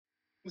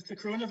With the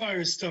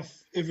coronavirus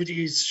stuff,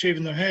 everybody's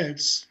shaving their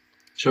heads.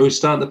 Shall we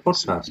start the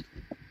podcast?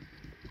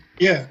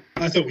 Yeah,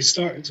 I thought we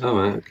started. All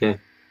right, okay.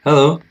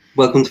 Hello,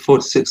 welcome to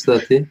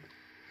 4630.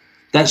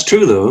 That's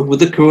true, though.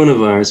 With the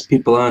coronavirus,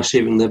 people are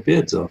shaving their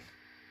beards off.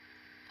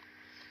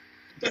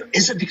 But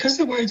is it because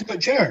they're worried about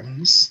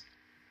germs?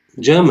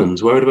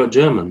 Germans, worried about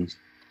Germans?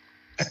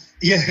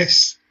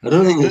 Yes. I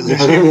don't think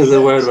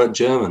they're worried about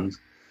Germans.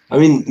 I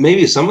mean,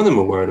 maybe some of them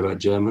are worried about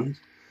Germans.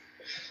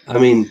 I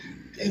mean,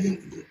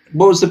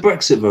 what was the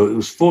Brexit vote? It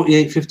was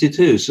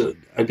 48-52, so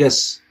I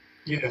guess...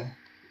 Yeah.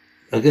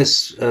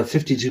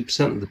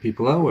 52% of the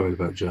people are worried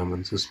about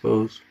Germans, I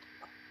suppose.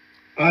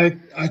 I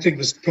think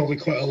there's probably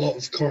quite a lot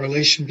of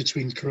correlation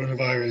between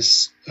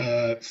coronavirus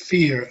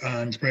fear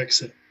and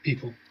Brexit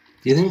people.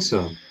 Do you think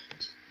so?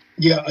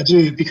 Yeah, I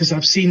do, because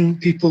I've seen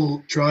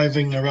people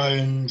driving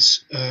around,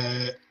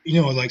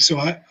 so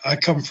I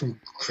come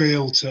from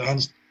Crail to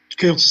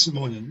St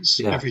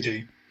Monnans every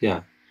day.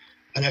 Yeah.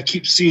 And I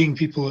keep seeing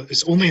people,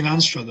 it's only in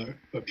Anstruther,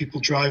 but people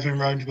driving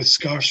around with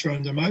scarves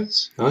around their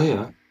mouths. Oh,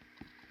 yeah.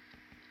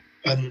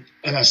 And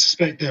I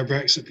suspect they're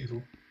Brexit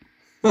people.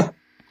 Well,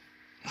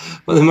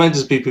 they might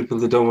just be people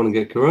that don't want to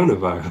get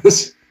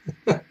coronavirus.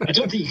 I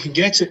don't think you can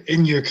get it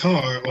in your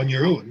car on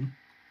your own.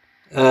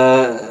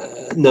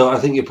 No, I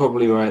think you're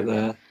probably right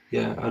there.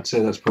 Yeah, I'd say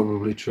that's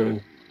probably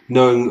true.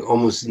 Knowing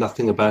almost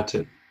nothing about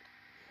it.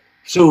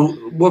 So,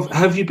 what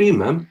have you been,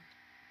 man?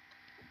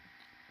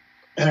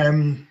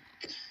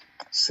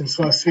 Since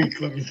last week,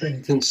 let me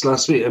think. Since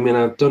last week? I mean,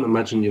 I don't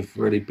imagine you've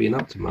really been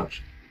up to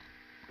much.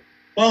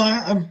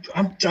 Well,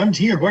 I'm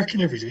here working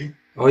every day.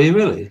 Oh, are you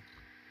really?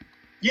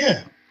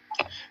 Yeah,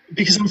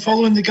 because I'm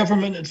following the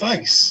government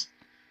advice,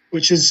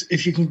 which is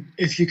if you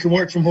can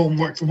work from home,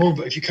 work from home.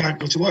 But if you can't,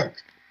 go to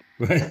work.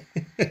 Right.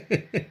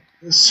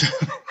 So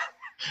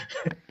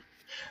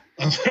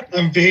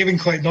I'm behaving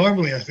quite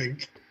normally, I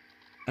think.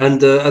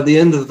 And at the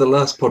end of the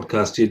last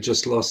podcast, you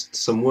just lost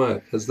some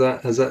work. Has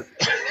that?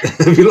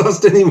 Have you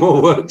lost any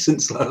more work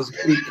since last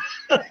week?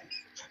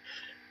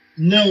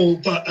 No,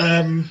 but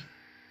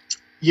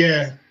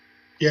yeah,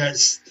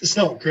 it's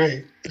not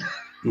great.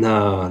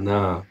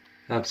 No,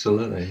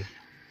 absolutely.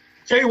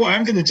 Tell you what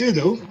I'm going to do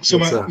though. So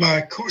What's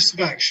my course of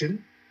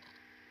action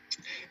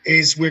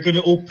is we're going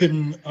to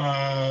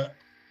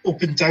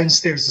open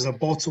downstairs as a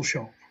bottle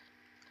shop.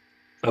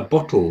 A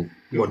bottle?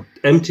 What?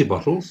 Empty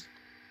bottles?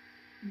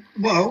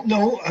 Well,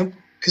 no,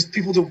 because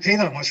people don't pay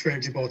that much for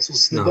empty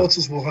bottles. So the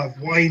bottles will have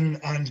wine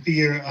and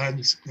beer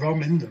and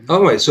rum in them.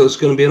 Oh, right. So it's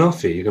going to be an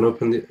offie. You're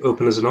going to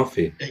open as an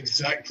offie.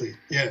 Exactly.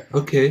 Yeah.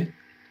 Okay.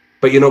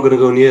 But you're not going to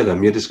go near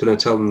them. You're just going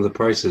to tell them the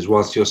prices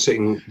whilst you're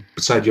sitting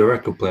beside your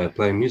record player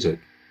playing music.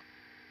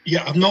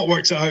 Yeah, I've not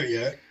worked it out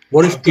yet.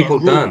 What if people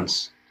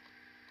dance?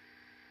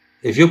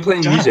 If you're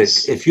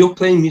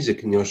playing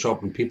music in your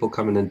shop and people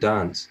come in and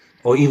dance,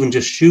 or even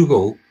just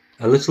shoehole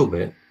a little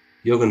bit,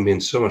 you're going to be in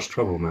so much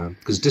trouble, man,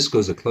 because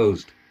discos are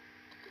closed.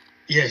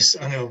 Yes,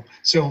 I know.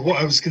 So what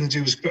I was going to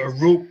do was put a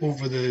rope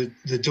over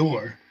the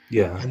door.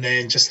 Yeah. And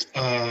then just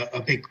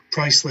a big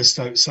price list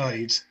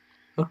outside.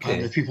 Okay.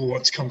 And if people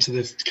want to come to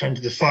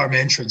the farm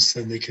entrance,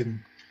 then they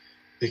can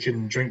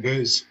drink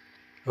booze.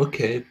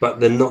 Okay, but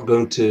they're not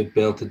going to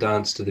be able to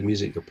dance to the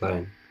music you're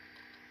playing.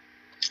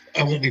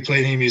 I won't be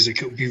playing any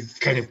music. It'll be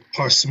kind of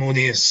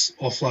parsimonious,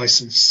 off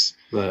license.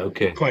 Right.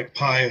 Okay. Quite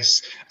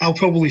pious. I'll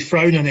probably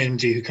frown on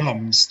anybody who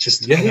comes. Because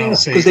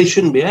they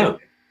shouldn't be out.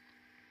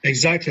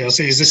 Exactly. I'll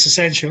say, is this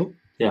essential?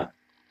 Yeah.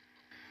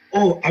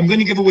 Oh, I'm going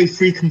to give away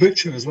free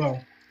kombucha as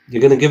well.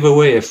 You're going to give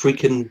away a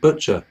freaking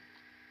butcher.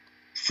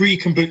 Free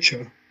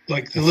kombucha,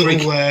 like the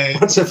little.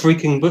 What's a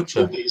freaking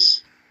butcher?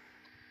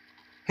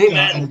 Hey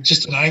man, I'm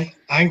just an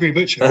angry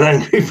butcher. An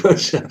angry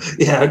butcher.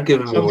 Yeah, I'd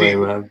give him away,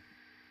 man.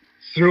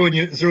 Throwing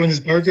his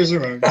burgers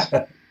around.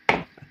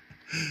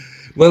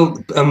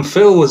 Well,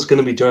 Phil was going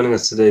to be joining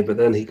us today, but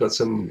then he got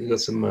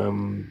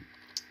some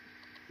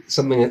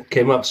something that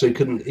came up, so he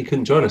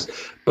couldn't join us.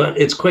 But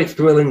it's quite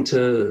thrilling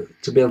to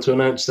be able to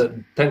announce that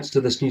thanks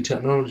to this new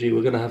technology,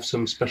 we're going to have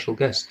some special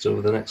guests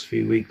over the next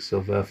few weeks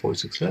of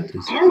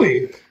 4630s. Are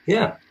we?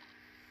 Yeah.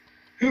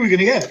 Who are we going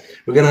to get?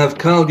 We're going to have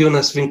Carl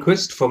Jonas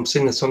Winquist from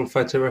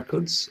Singer-Songwriter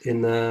Records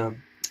in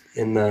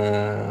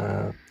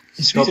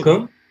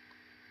Stockholm.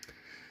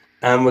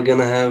 And we're going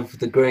to have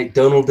the great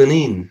Donald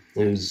Deneen,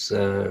 who's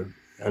an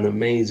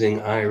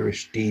amazing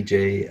Irish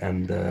DJ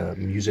and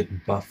music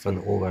buff and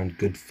all-round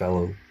good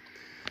fellow.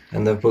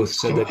 And they've both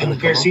said they're going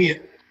to come on.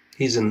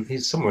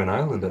 He's somewhere in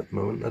Ireland at the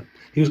moment.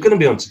 He was going to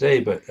be on today,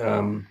 but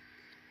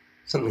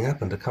something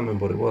happened. I can't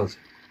remember what it was.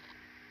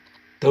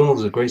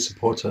 Donald's a great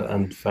supporter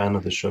and fan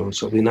of the show,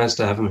 so it'll be nice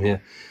to have him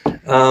here.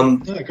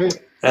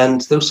 Great.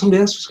 And there was somebody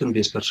else who was going to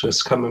be a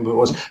specialist. I can't remember who it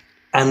was.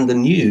 And the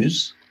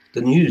news,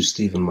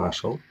 Stephen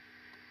Marshall.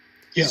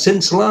 Yeah.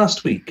 Since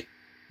last week,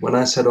 when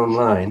I said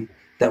online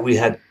that we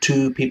had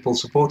 2 people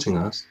supporting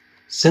us,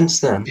 since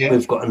then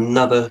we've got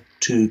another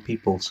 2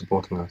 people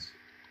supporting us.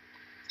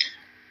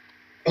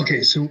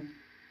 Okay, so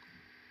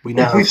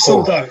if we've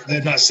sold out,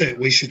 then that's it.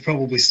 We should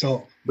probably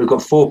stop. We've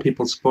got 4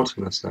 people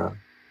supporting us now.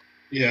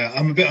 Yeah,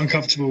 I'm a bit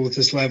uncomfortable with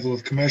this level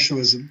of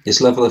commercialism. This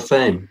level of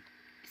fame.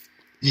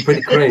 It's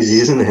pretty crazy,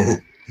 isn't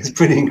it? It's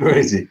pretty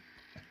crazy.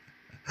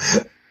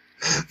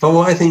 But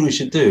what I think we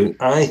should do,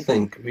 I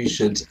think we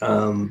should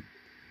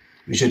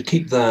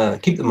keep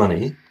the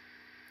money,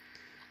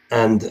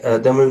 and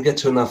then when we get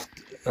to enough,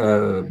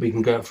 we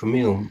can go out for a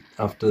meal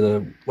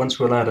once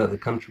we're allowed out of the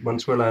country.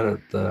 Once we're allowed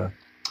out the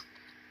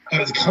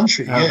Out of the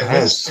country, out of the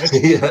house,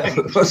 yeah.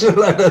 Once we're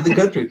allowed out of the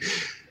country,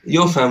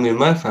 your family and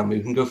my family,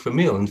 we can go for a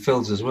meal, and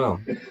Phil's as well.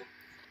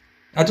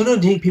 I don't know.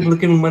 Do you think people are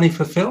giving money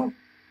for Phil?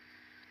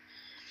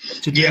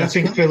 Yeah, I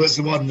think Phil is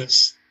the one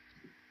that's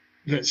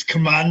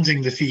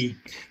commanding the fee.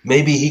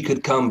 Maybe he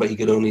could come, but he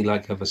could only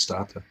have a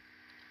starter.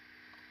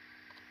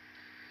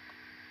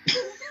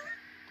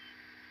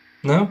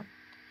 No?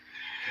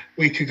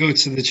 We could go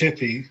to the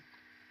Chippy,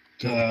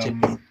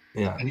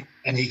 Yeah,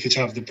 and he could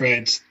have the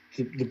bread,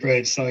 the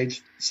bread side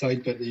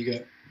bit that you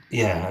get.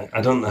 Yeah,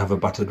 I don't have a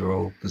buttered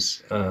roll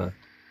because I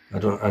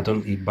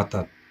don't eat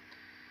butter.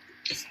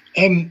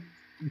 Can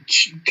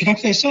I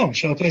play a song?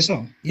 Shall I play a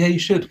song? Yeah, you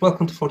should.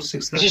 Welcome to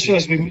 46 I just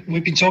realised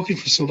we've been talking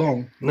for so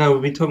long. No,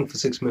 we've been talking for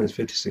 6 minutes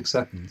 56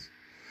 seconds.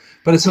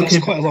 But it's okay.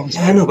 That's quite a long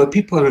time. Yeah, I know, but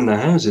people are in their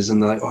houses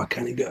and they're like, "Oh, I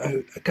can't get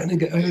out. I can't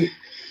get out."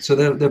 So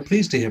they're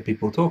pleased to hear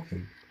people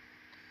talking.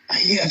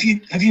 Have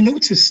you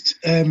noticed?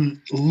 There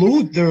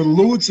are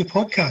loads of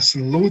podcasts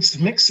and loads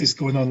of mixes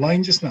going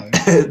online just now.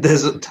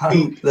 There's a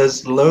ton.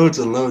 There's loads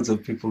and loads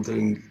of people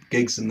doing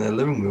gigs in their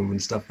living room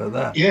and stuff like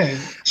that. Yeah.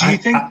 Do you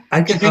think?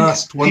 I get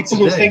asked once a day.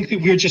 People will think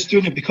that we're just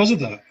doing it because of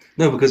that.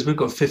 No, because we've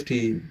got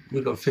 50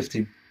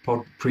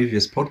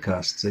 previous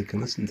podcasts they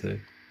can listen to,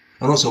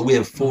 and also we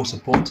have 4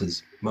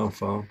 supporters,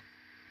 mofo.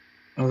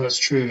 Oh, that's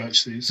true,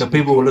 actually. So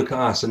people will look at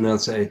us and they'll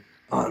say,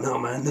 "Oh no,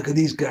 man! Look at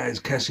these guys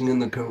cashing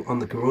in on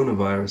the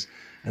coronavirus,"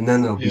 and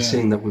then they'll be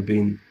seeing that we've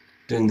been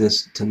doing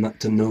this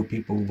to no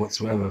people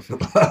whatsoever for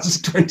the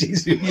last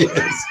 22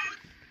 years,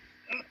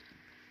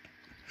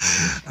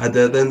 and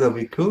then they'll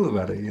be cool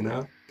about it, you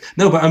know.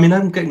 No, but I mean,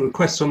 I'm getting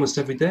requests almost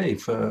every day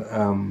for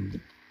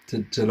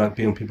to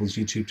be on people's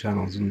YouTube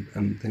channels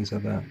and things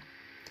like that.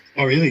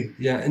 Oh, really?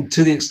 Yeah, and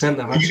to the extent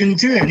that are you going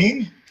to do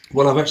any?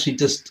 Well, I've actually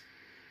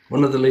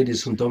one of the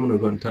ladies from Domino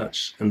got in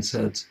touch and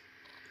said,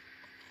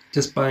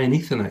 just buy an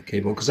Ethernet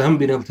cable, because I haven't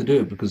been able to do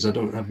it because I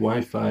don't have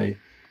Wi-Fi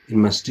in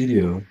my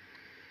studio.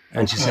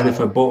 And she said if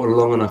I bought a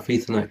long enough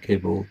Ethernet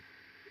cable,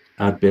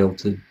 I'd be able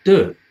to do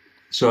it.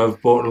 So I've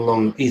bought a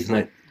long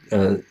Ethernet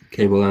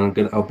cable, and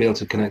I'll be able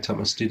to connect up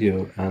my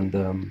studio, and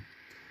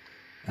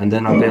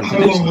then I'll be able to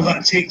do How long will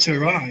that take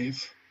to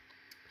arrive?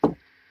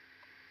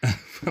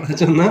 I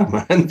don't know,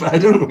 man, but I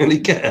don't really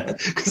care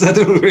because I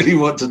don't really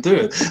want to do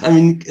it. I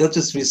mean, I'll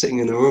just be sitting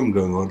in a room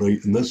going, "Oh,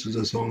 and this is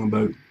a song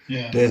about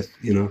death,"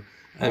 you know.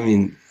 I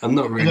mean, I'm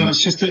not really. No,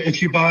 it's just that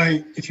if you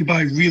buy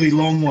really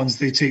long ones,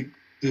 they take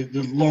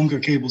the longer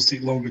cables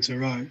take longer to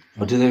arrive.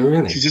 Oh, do they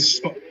really? If you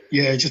just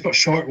bought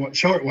short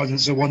ones,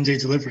 it's a 1-day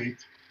delivery.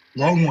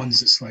 Long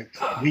ones, it's like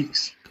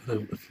weeks.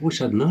 God, I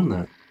wish I'd known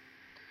that.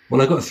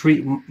 Well, I got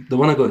the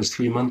one I got is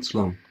 3 months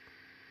long.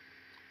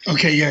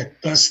 Okay, yeah,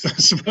 that's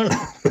about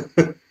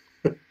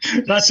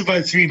that's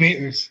about 3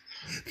 meters.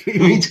 3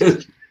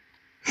 meters.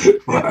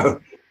 Wow.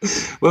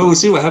 Well, we'll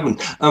see what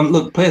happens.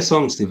 Look, play a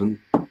song, Stephen.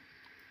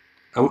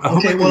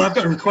 Okay, well, I've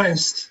got a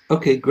request.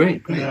 Okay,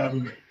 great. I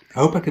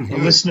hope I can hear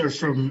a listener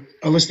from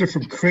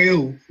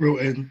Crail wrote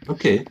in.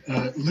 Okay.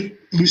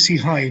 Lucy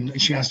Hine,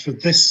 and she asked for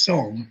this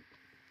song.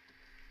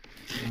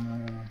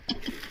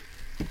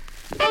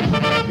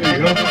 There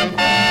you go.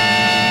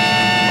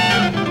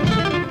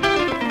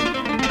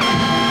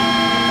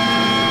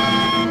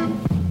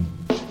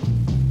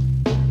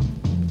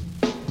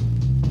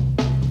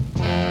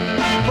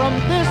 From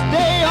this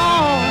day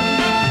on,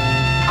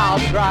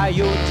 I'll dry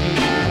your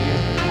tears.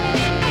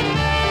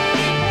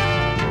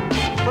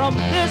 From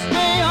this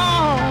day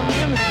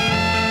on,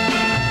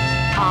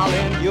 I'll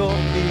end your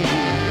fears.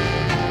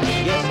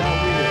 Yes, I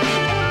will.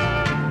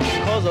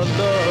 'Cause a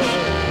love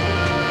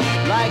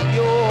like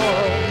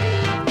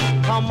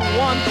yours come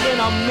once in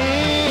a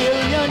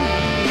million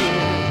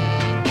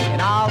years,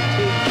 and I'll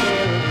take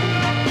care of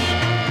you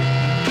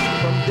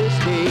from this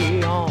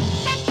day on.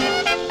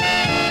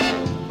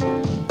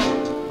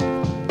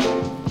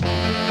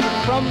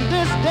 From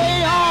this day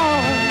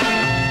on,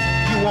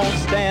 you won't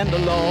stand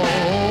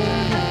alone.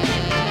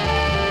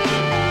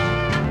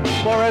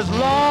 For as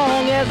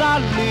long as I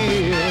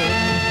live,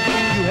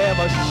 you have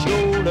a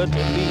shoulder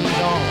to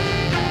lean on.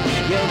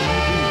 Yes, you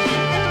do.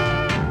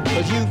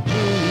 'Cause you've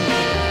proved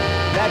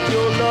that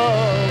your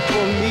love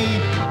for me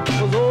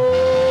was oh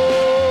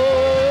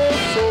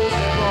so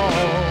strong.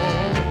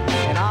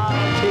 And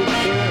I'll take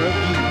care of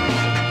you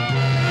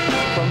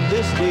from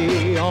this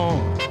day on.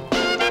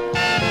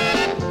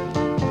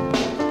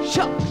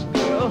 Shucks,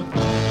 girl,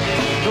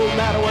 no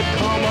matter what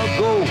come or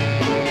go,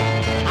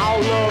 our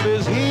love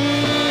is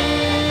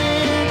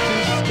here to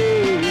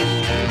stay.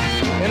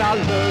 And I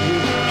love you,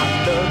 I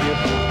love you,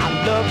 I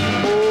love you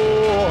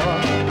more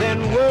than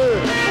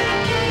words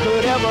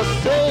could ever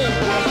say.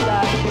 Yes,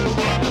 I do.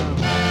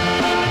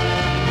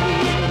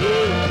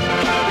 Yeah.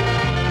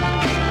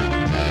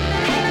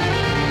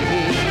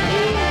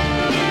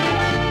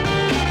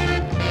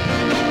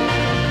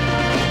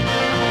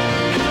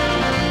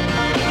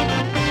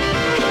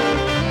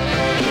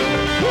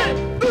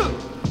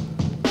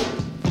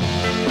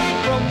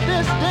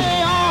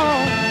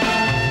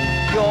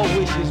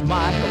 wish is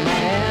my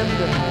command.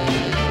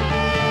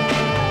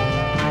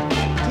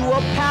 To a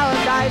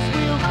paradise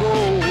we'll go.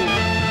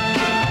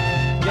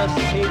 Just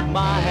take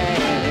my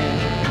hand.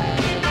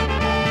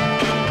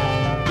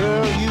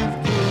 Girl, you've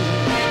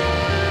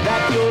proved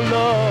that your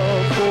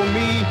love for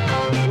me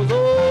was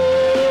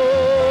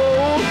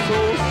oh so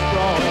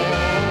strong.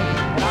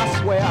 And I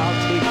swear I'll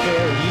take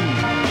care of you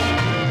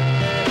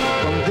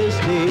from this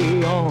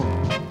day on.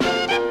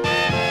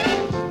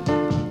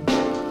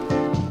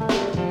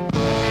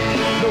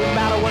 No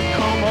matter what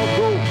come or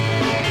go,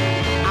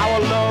 our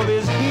love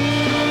is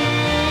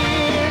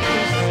here to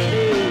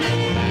stay.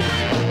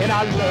 And I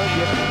love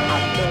you, I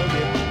love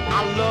you,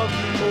 I love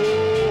you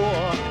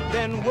more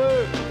than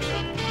words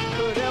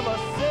could ever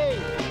say.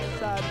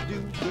 Yes, I do,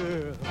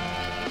 girl.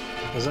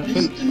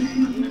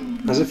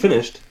 Has it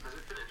finished?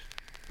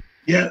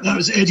 Yeah, that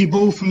was Eddie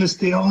Bow from This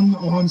Day On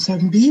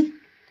 7B.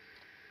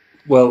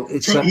 Well,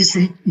 it's He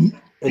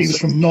was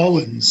from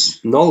Nolans.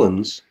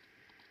 Nolans.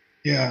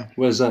 Yeah.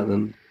 Where's that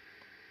then?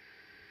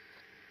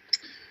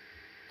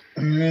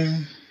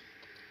 In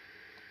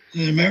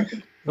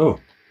America. Oh,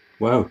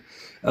 wow.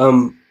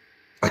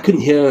 I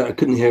couldn't hear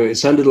it. It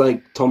sounded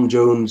like Tom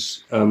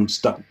Jones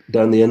stuck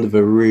down the end of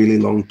a really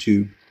long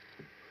tube.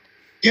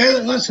 Yeah,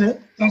 that's it.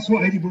 That's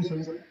what Eddie Bow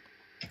sounds like.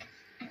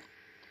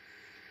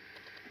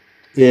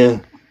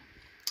 Yeah.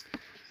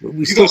 But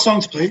You got a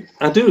song to play?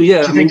 I do,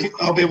 yeah. Do you think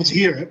I'll be able to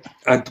hear it?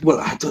 I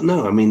don't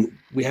know. I mean,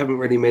 we haven't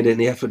really made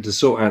any effort to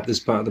sort out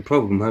this part of the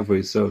problem, have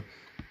we? So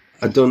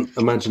I don't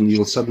imagine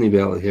you'll suddenly be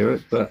able to hear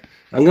it, but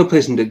I'm going to play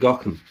some Dick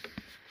Gaughan.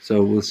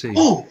 So we'll see.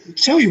 Oh,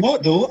 tell you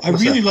what, though, I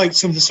What's really that? liked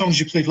some of the songs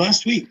you played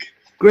last week.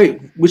 Great.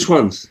 Which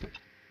ones?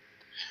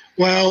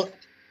 Well,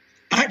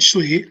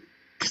 actually,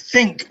 I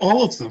think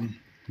all of them.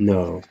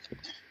 No.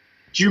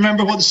 Do you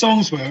remember what the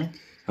songs were?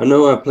 I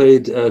know I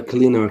played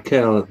Kalina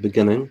Raquel at the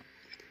beginning.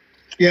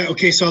 Yeah,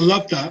 okay, so I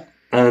loved that.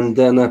 And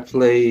then I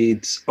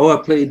played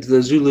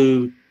the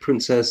Zulu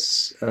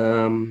Princess.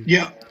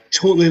 Yeah,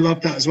 totally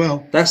loved that as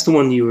well. That's the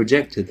one you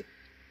rejected.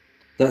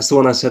 That's the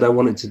one I said I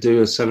wanted to do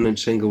a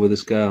 7-inch single with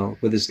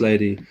this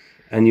lady.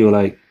 And you were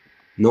like,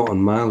 not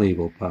on my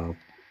label, pal.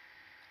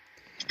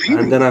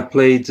 Really? And then I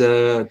played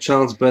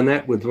Charles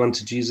Burnett with Run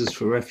to Jesus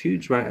for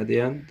Refuge right at the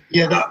end.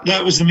 Yeah,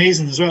 that was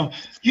amazing as well.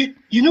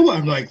 You know what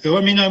I'm like, though.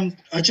 I mean,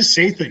 I just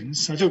say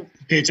things. I don't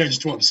pay attention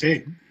to what I'm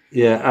saying.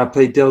 Yeah, I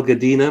played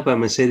Delgadina by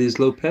Mercedes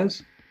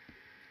Lopez.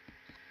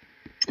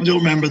 I don't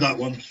remember that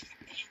one.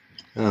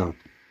 Oh.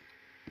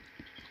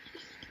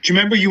 Do you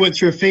remember you went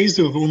through a phase,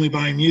 though, of only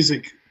buying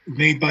music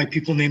made by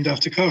people named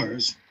after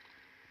cars?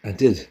 I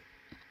did.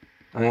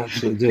 I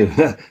actually do.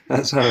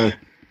 That's how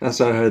I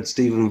heard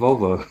Stephen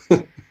Volvo.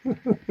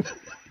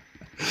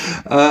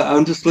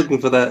 I'm just looking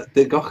for that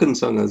Dick Gaughan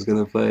song I was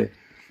going to play,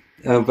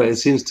 but it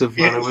seems to have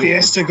run away.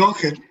 Fiesta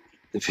Gaughan.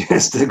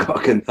 Fiesta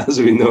Gaughan, as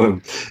we know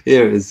him.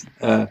 Here it is.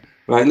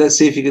 Right, let's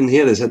see if you can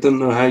hear this. I don't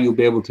know how you'll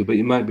be able to, but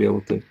you might be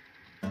able to.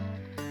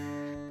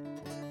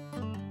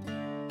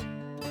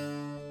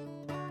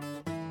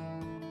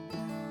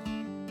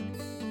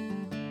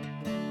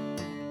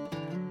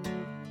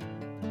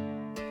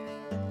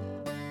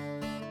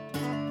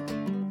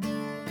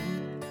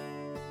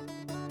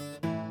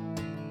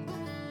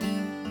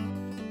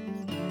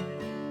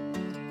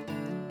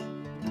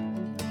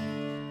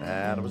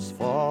 There was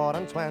 24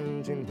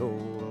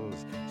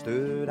 nobles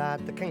stood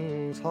at the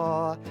King's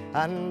Hall,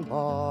 and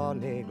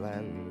bonny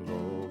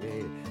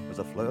Glenbogie was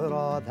the floor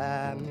of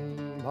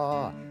them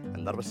all.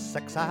 And there was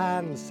 6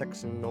 and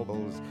 6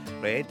 nobles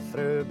rade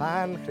through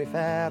Banchory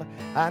Fair,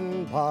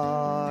 and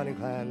bonny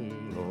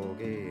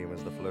Glenbogie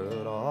was the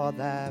floor of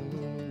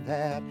them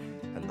there.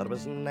 And there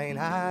was 9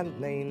 and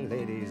 9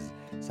 ladies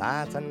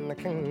sat in the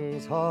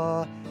King's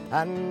Hall,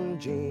 and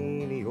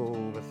Jeanie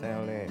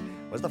O'Bethany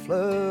was the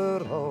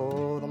floor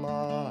of them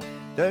all.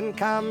 Down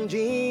came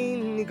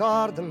Jeanie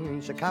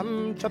Gordon, she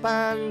came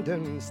tripping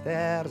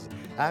downstairs,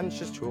 and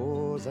she's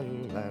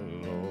chosen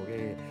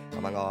Glenlogie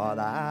among all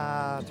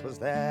that was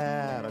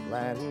there.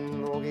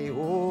 Glenlogie,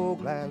 oh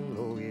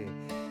Glenlogie,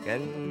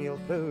 again you'll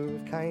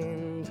prove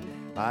kind.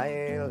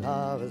 My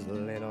love is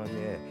laid on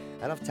ye,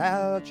 and I've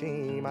told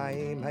ye my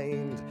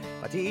mind,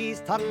 but he's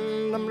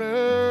turned them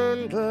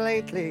round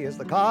lately as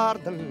the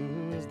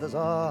gardens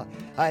desire.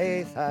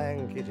 I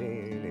thank you,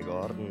 Jeanie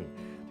Gordon,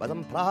 but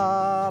I'm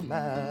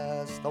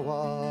promised the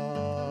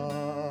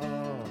war.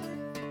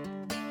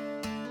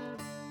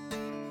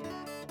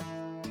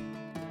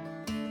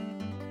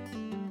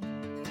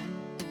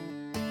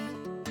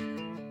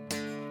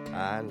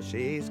 And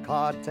she's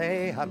caught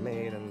her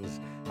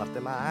maidens for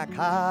to make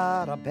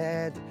her a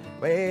bed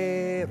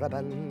with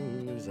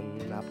ribbons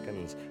and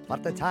napkins for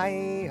to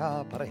tie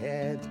up her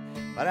head.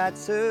 But it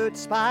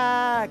suits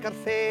back her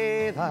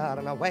feather,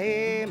 and a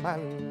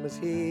wayman was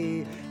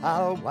he.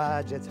 I'll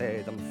wadget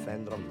them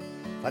fendrum,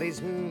 for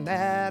he's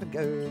mair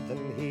good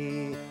than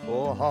he.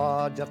 Oh,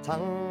 hold your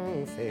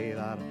tongue,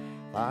 feather,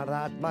 for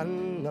that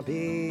man a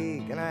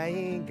big, and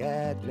I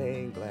get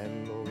me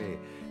Glenlogie,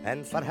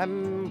 and for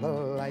him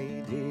will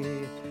I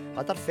die.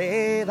 But their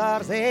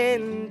father's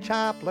in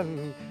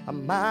chaplain, a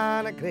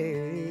man of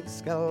great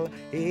skill.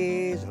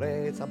 He's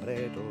writ a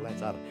bread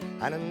letter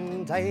and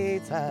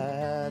indicted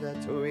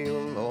to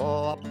you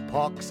a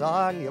pox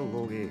on your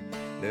logie.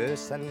 No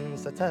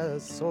since it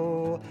is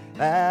so,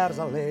 there's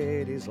a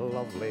lady's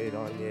love laid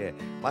on ye.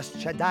 Must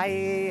you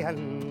die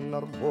in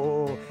her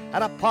woe,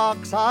 and a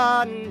pox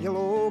on your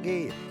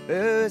logie.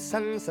 No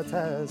since it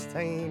is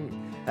time,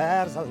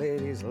 there's a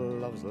lady's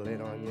love's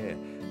laid on ye.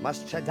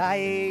 Must you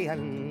die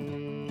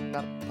in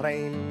her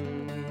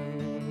prime.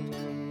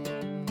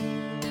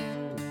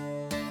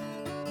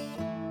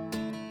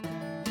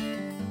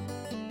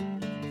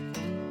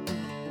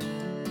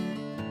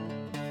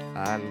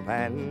 And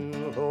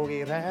when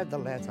Logie read the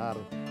letter,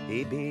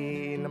 he'd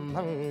been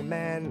among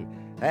men,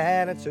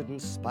 and it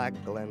shouldn't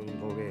spackle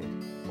Logie.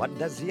 What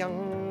does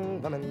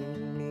young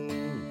woman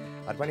mean?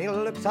 But when he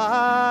looked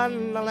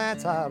on the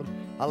letter,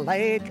 a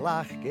light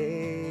laugh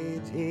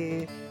gave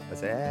he,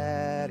 as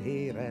ere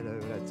he read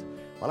out it,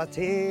 while a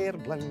tear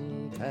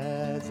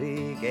blunted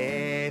he.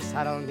 Gae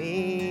saddle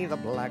me the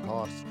black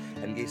horse,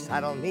 and gae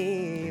saddle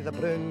me the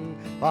brown,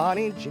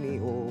 bonny Ginny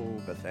ho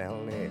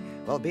Bethelny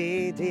will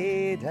be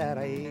dead ere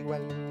I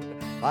win.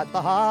 But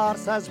the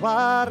horses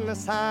weren't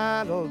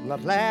saddled nor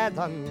led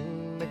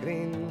on the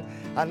green,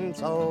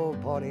 until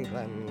bonny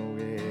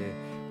Glenlogie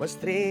was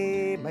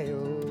 3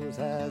 miles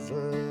as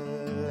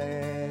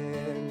lane.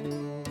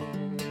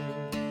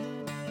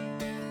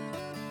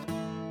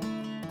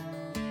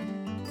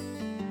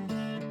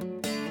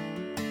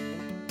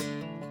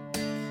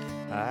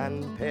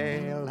 And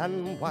pale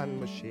and wan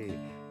was she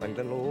when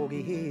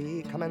Glenlogie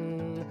he come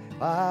in,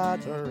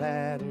 but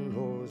red and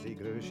rosy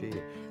grew she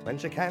when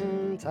she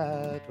kent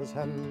it was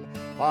him.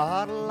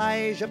 Where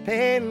lies your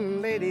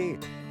pain, lady?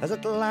 Is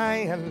it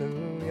lying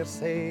in your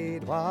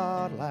side?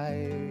 Where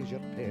lies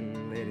your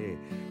pain, lady?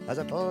 Is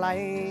it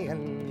lying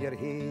in your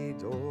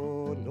head?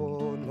 Oh,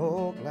 no,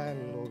 no,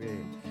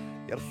 Glenlogie,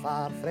 you're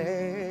far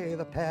frae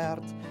the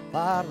pert,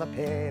 far the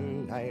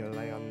pain I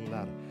lie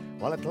under.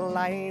 Well, it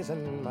lies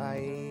in my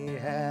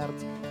heart.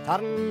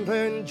 Turn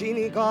round,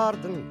 Jeannie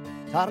Gordon,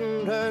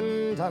 turn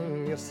round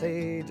on your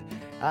side,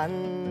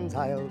 and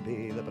I'll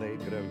be the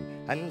bridegroom,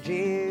 and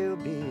you'll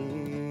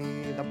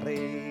be the bride.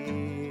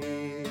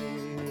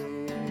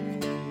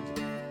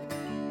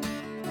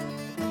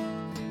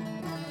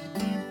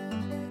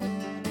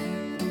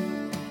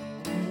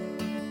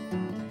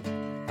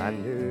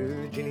 And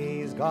now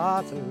Jeannie's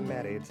gotten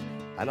married,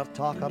 and her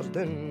talkers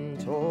done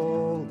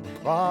told.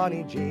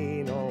 Bonnie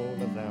Jean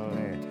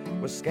O'Bethany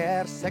was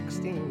scarce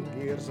 16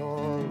 years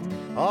old.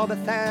 Oh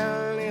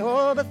Bethany,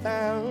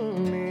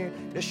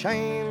 you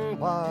shine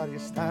where you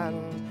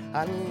stand,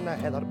 and the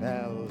heather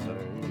bells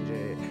around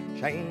you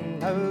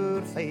shine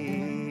our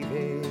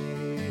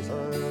Phoebe's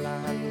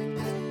land.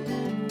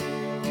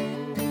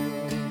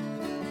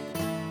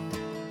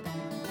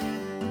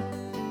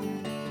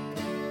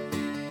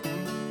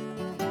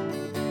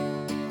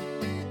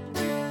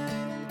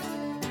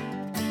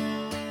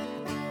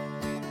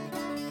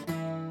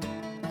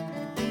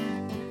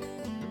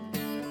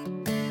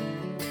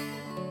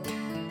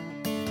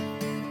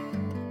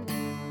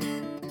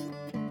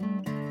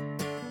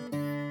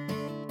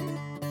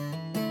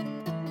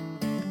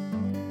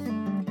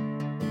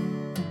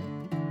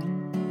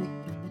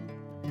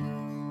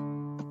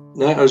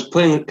 No, I was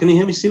playing. Can you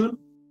hear me, Stephen?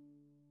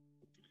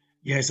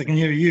 Yes, I can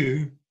hear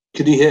you.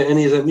 Could you hear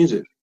any of that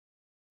music?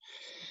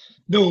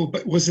 No,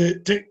 but was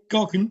it Dick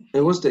Gaughan?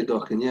 It was Dick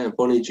Gaughan, yeah.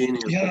 Bonnie Jean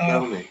was Yeah.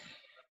 Bethany.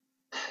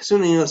 Is there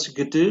anything else you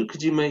could do?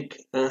 Could you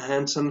make a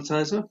hand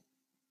sanitizer?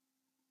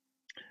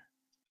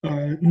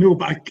 No,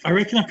 but I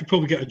reckon I could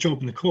probably get a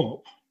job in the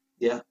co-op.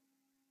 Yeah.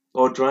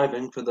 Or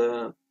driving for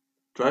the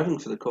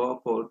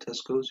co-op or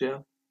Tesco's, yeah.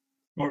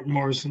 Or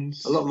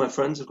Morrison's. A lot of my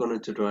friends have gone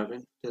into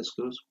driving,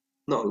 Tesco's.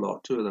 Not a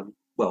lot, 2 of them.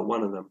 Well,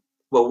 one of them.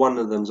 Well, one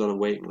of them's on a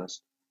waiting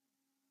list.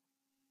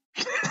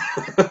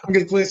 I'm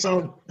going to play a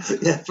song.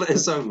 Yeah, play a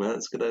song, man.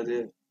 That's a good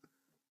idea.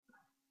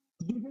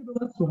 Did you hear the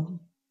last one?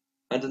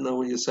 I don't know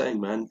what you're saying,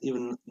 man.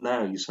 Even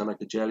now, you sound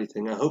like a jelly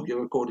thing. I hope you're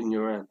recording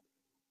your end.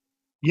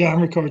 Yeah,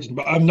 I'm recording,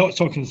 but I'm not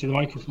talking into the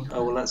microphone.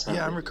 Oh, well, that's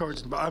Yeah, I'm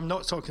recording, but I'm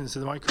not talking into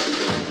the microphone.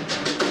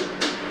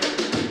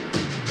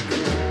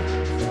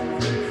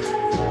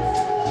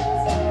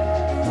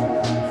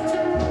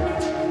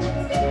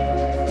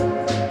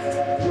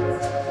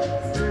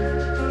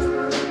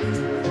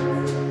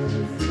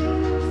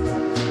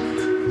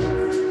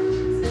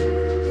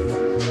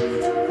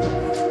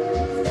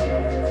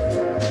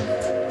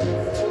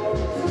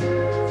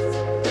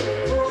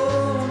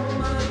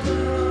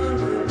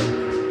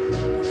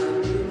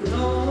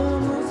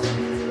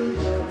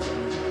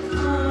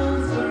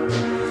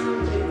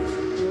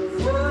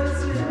 Oh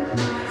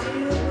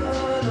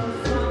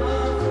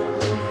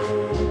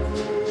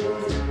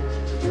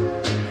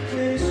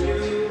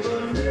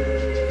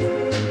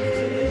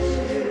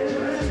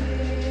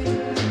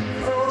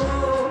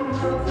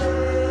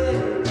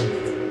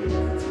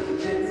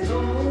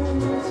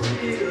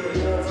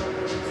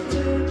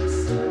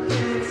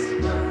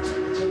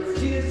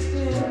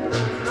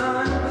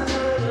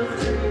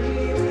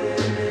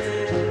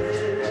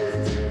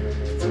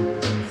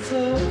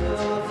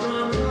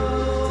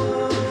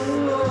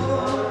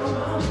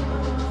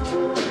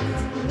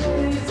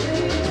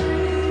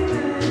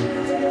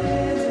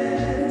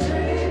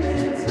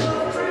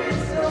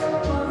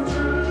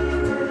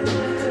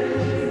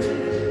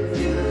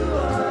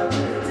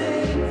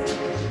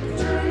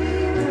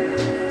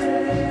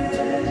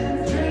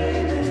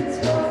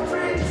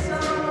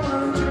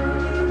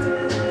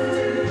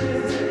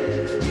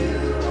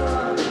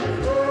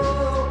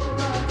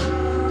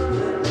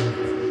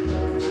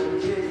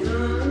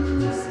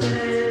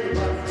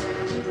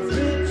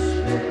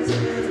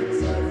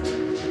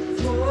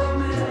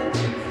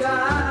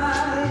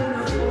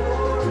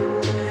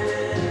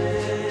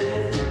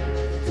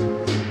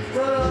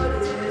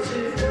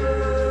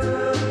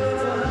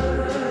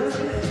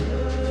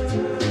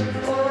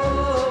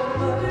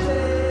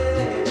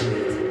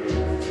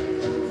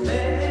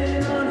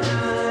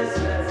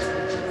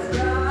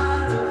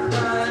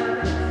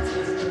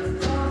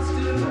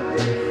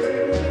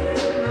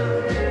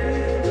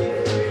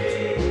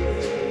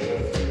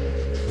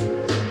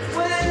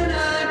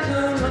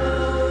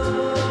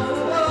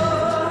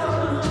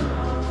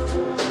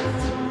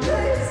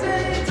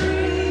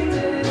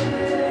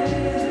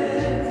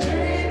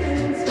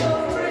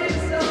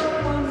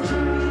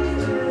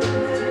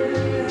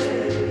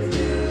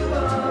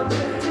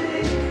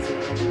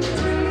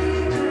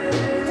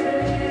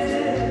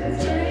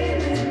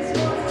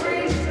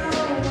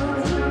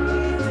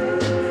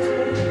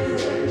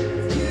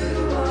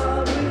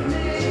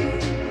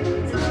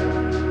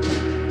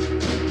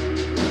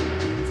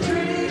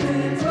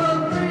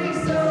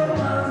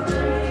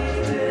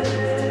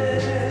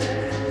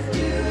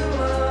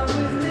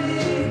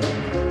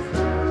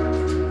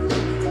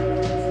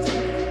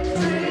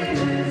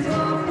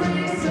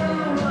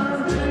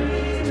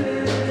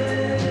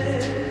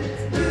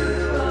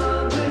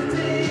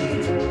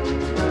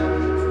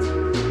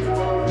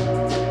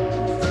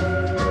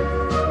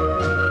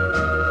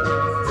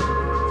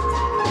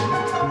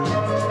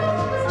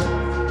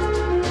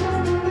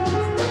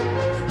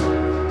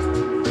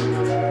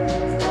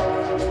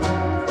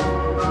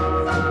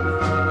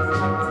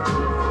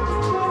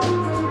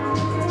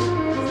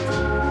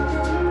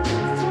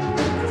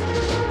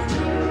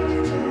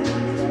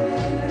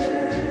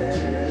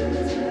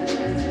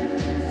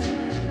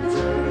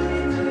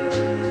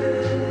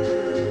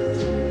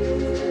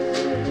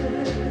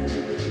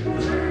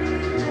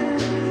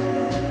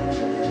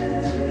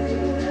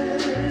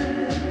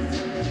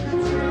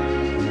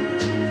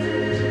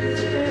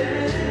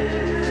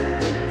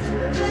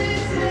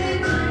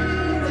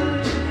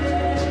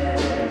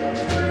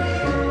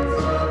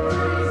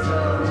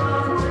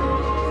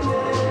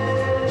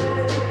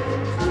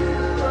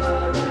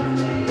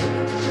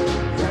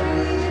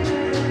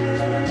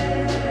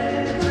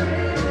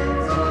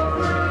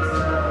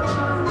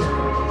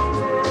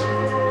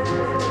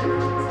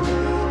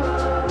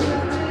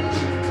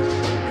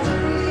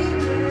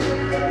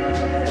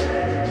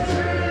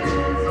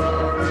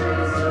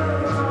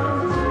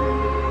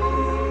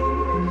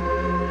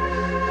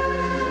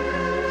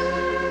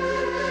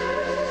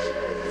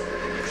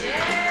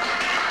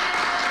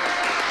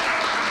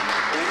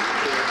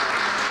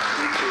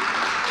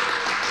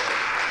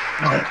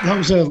That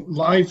was a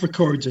live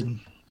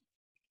recording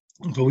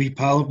of a wee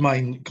pal of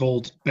mine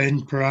called Ben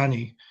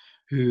Pirani,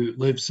 who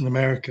lives in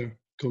America,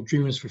 called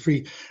Dreamers for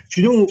Free.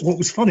 Do you know what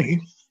was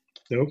funny,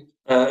 though?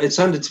 It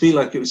sounded to me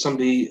like it was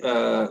somebody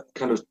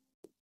kind of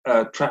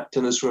trapped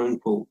in a swimming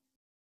pool.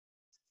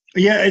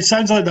 Yeah, it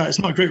sounds like that. It's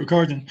not a great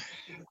recording.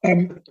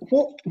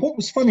 What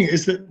was funny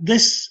is that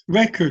this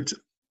record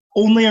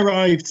only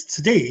arrived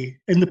today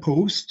in the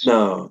post.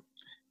 No.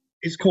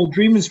 It's called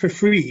Dreamers for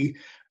Free.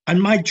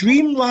 And my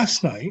dream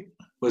last night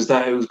was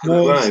that it was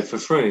going to arrive for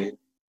free.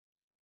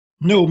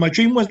 No, my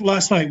dream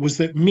last night was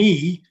that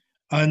me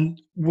and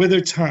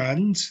Withered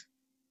Hand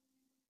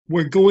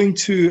were going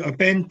to a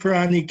Ben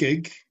Pirani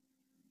gig,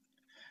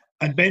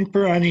 and Ben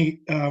Pirani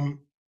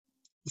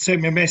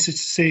sent me a message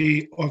to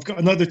say, "Oh, I've got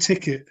another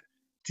ticket.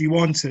 Do you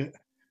want it?"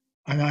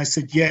 And I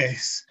said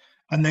yes.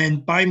 And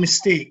then by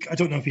mistake, I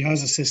don't know if he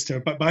has a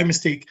sister, but by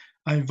mistake,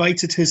 I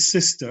invited his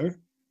sister,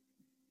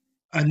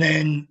 and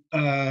then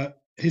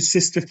his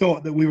sister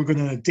thought that we were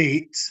going on a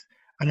date.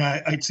 And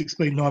I just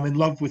explained, no, I'm in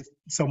love with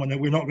someone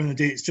and we're not going to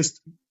date. It's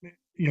just,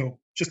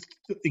 just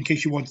in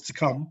case you wanted to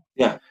come.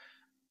 Yeah.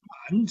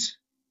 And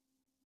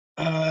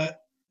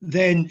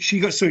then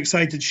she got so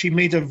excited, she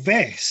made a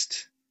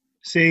vest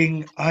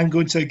saying, I'm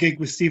going to a gig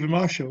with Stephen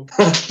Marshall.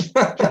 I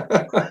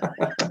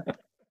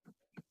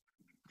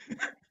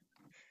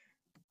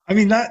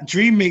mean, that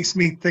dream makes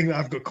me think that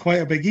I've got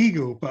quite a big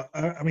ego, but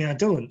I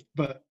don't,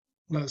 but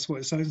that's what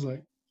it sounds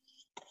like.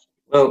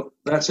 Well,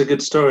 that's a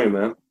good story,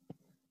 man.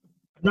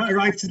 And that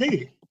arrived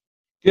today.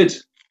 Good.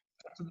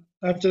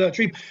 After that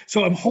dream.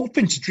 So I'm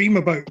hoping to dream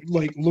about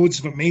like loads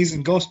of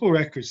amazing gospel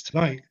records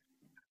tonight.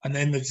 And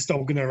then they're just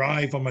all going to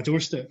arrive on my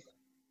doorstep.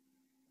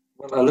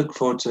 Well, I look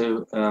forward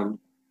to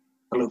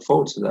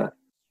that.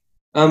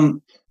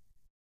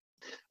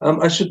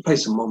 I should play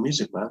some more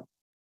music, man.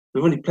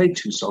 We've only played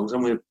 2 songs,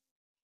 and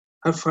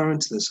how far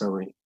into this are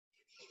we?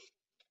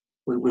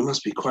 We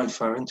must be quite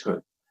far into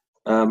it.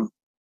 I'm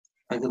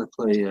going to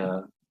play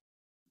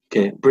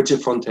Bridget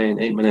Fontaine,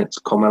 8 minutes,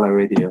 Comme à la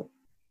radio.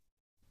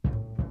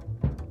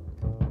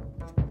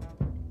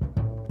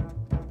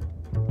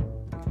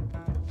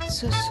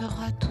 Ce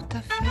sera tout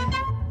à fait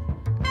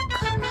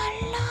comme à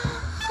la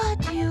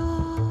radio.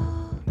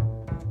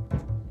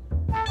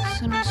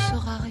 Ce ne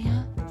sera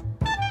rien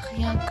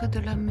que de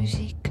la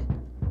musique.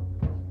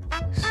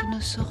 Ce ne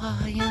sera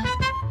rien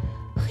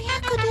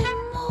que des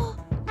mots,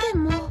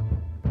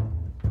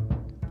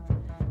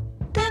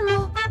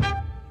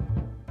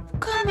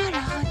 comme à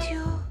la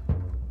radio.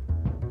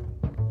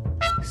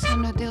 Ça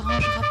ne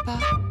dérangera pas,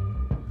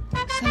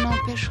 ça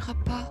n'empêchera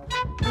pas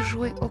de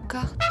jouer aux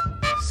cartes.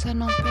 Ça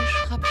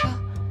n'empêchera pas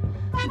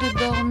de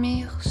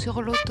dormir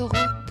sur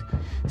l'autoroute.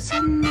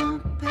 Ça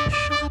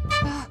n'empêchera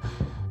pas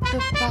de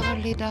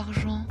parler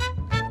d'argent.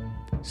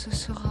 Ce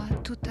sera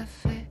tout à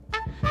fait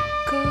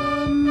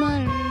comme à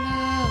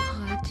la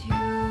radio.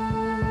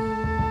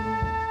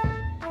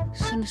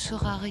 Ce ne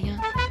sera rien,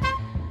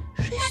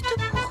 juste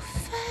pour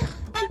faire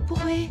du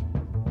bruit.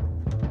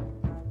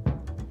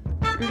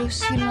 Le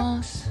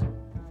silence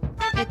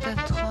est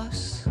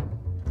atroce.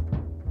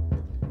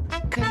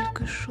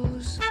 Quelque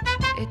chose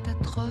est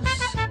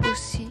atroce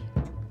aussi.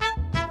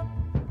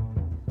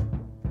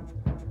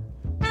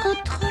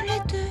 Entre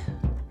les deux,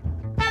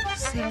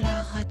 c'est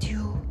la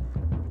radio.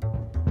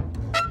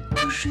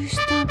 Tout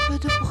juste un peu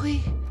de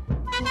bruit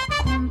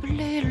pour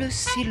combler le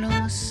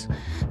silence.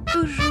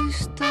 Tout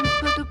juste un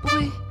peu de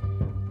bruit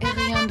et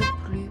rien de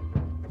plus.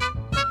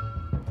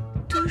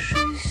 Tout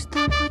juste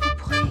un peu de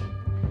bruit,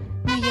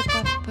 n'ayez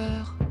pas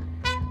peur,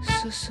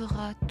 ce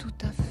sera tout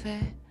à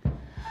fait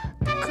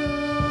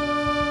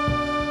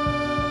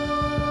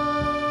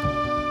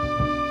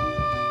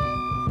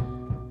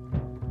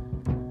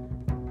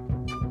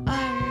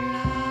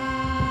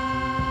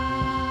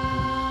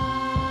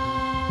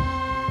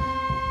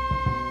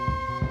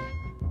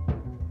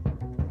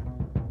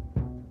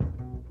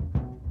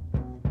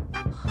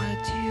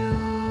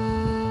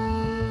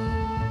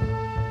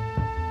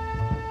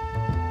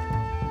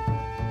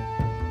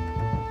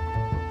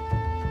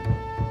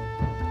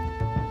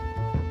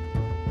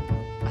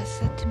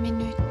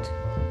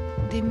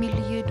des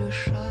milliers de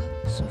chats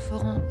se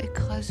feront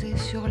écraser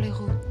sur les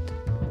routes.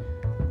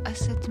 À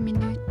cette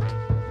minute,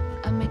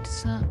 un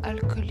médecin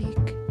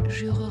alcoolique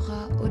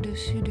jurera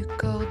au-dessus du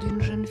corps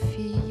d'une jeune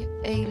fille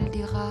et il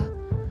dira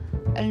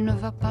 « Elle ne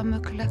va pas me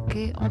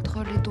claquer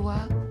entre les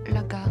doigts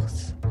la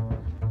garce ».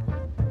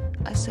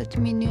 À cette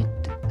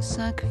minute,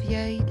 5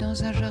 vieilles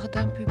dans un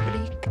jardin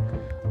public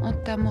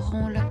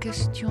entameront la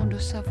question de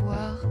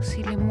savoir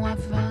s'il est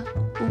 -20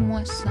 ou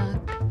 -5.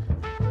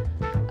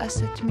 À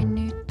cette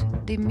minute,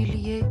 des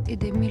milliers et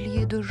des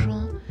milliers de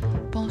gens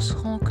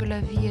penseront que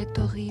la vie est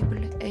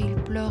horrible et ils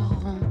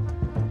pleureront.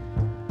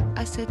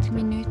 À cette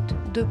minute,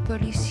 2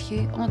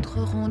 policiers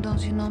entreront dans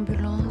une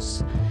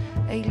ambulance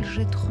et ils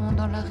jetteront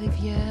dans la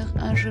rivière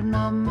un jeune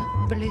homme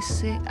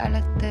blessé à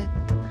la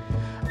tête.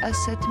 À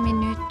cette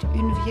minute,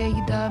 une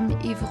vieille dame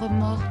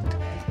ivre-morte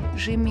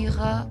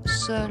gémira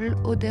seule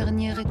au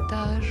dernier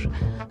étage,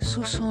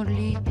 sous son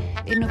lit,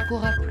 et ne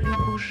pourra plus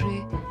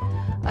bouger.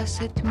 à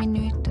cette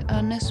minute,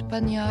 un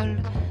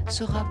Espagnol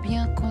sera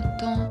bien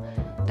content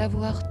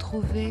d'avoir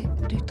trouvé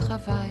du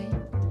travail.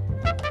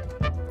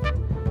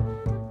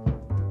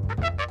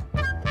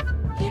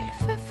 Il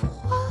fait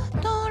froid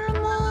dans le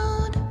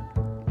monde.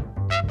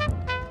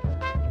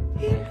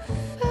 Il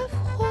fait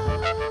froid.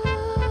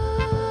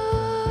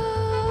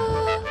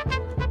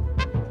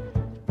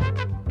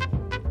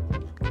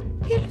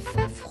 Il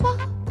fait froid.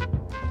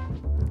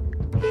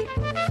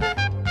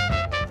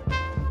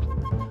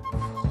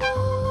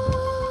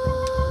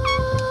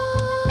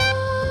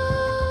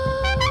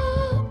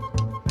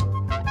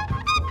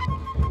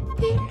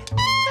 Il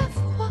fait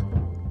froid.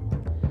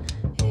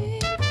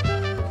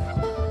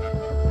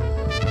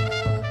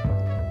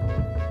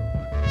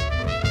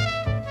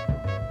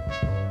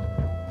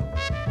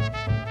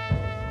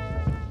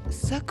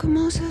 Ça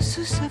commence à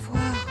se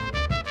savoir.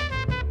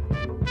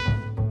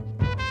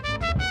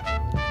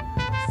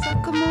 Ça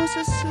commence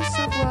à se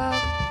savoir.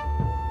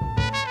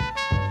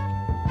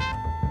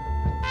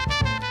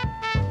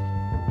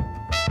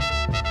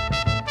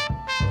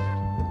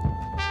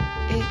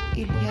 Et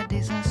il y a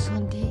des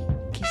incendies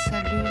qui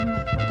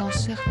s'allument dans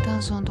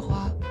certains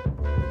endroits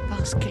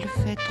parce qu'il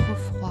fait trop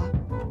froid.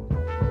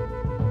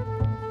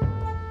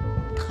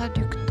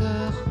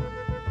 Traducteur,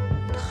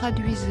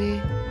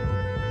 traduisez.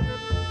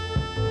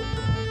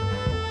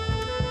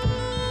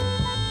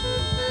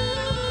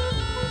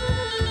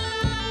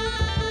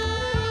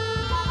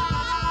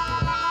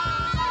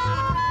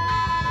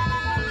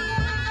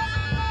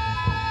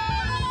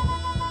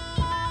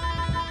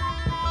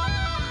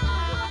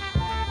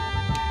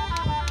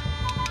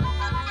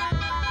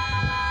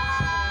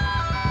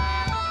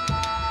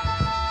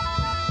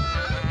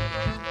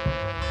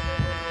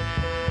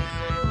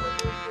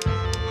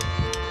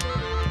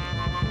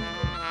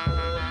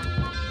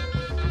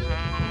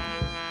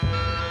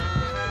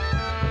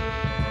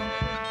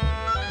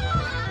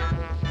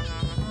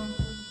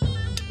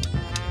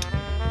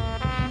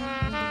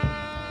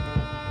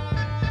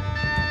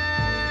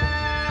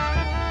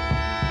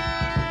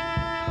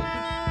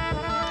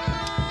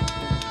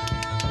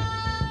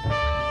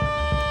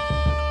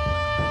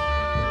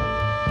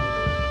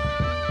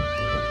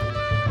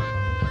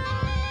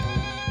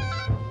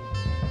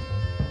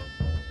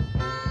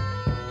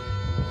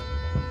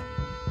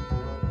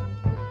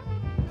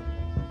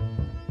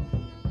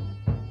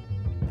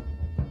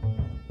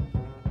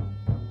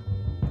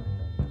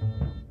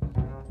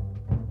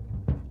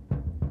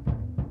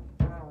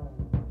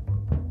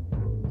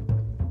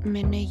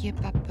 Mais n'ayez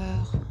pas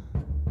peur.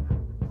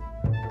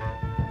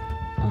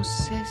 On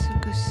sait ce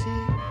que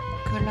c'est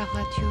que la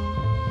radio.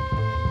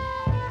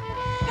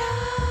 La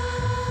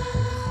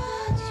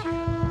radio.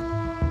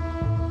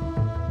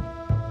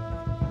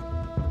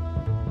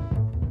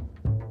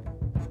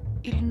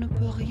 Il ne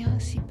peut rien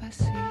s'y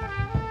passer.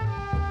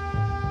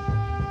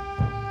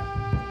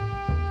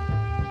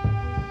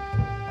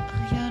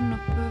 Rien ne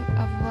peut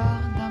avoir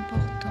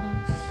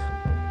d'importance.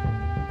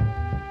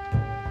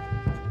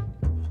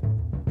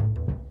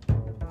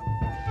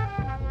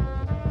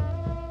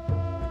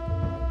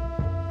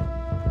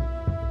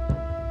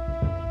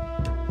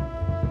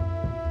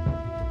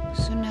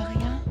 Ce n'est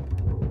rien,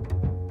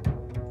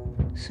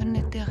 ce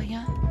n'était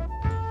rien,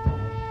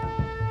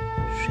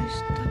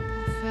 juste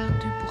pour faire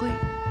du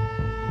bruit,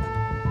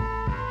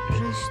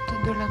 juste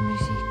de la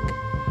musique,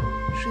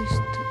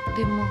 juste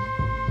des mots,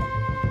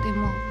 des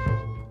mots,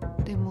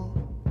 des mots,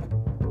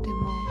 des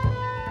mots,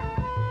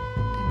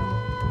 des mots, des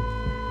mots,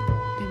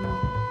 des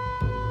mots,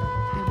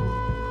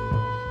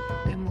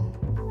 des mots, des mots.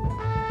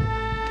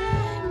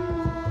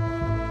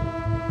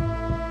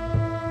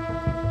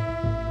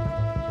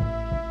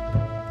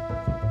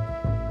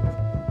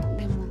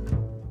 Des mots,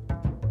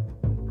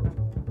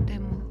 des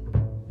mots, des mots,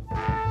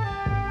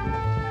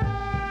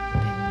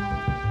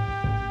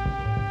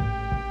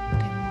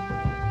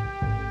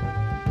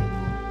 des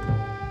mots,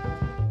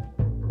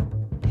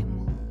 des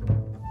mots.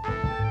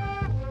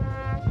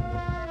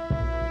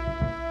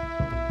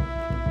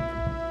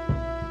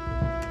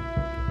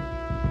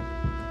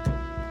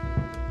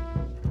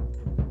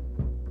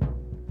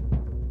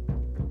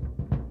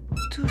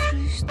 Tout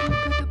juste un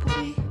peu de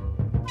bruit.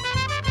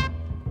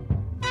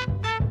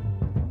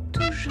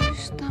 Tout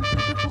juste un peu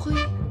de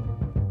bruit.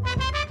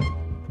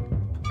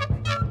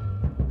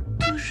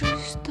 Tout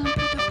juste un peu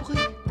de bruit.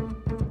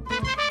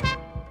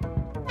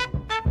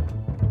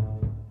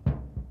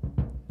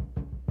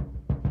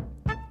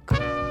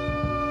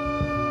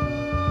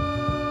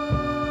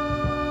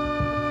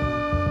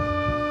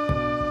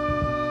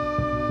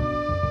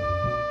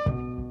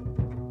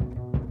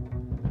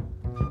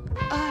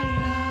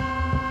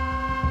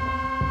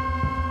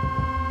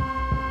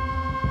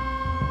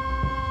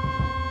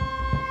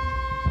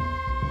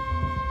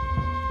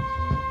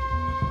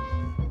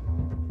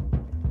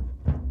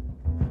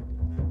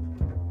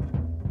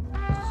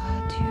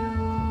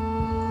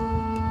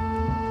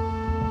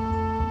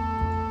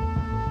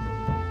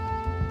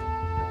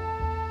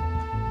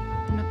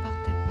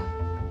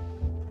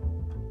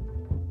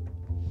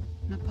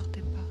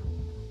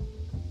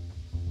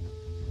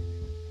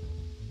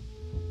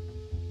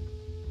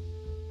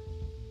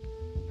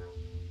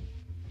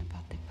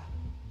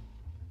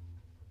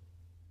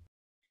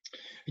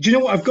 Do you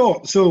know what I've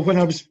got? So when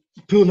I was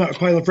pulling out a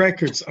pile of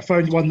records, I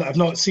found one that I've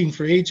not seen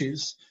for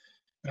ages.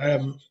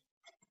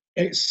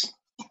 It's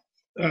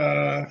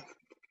a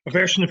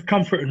version of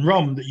Comfort and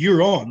Rum that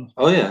you're on.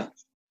 Oh yeah.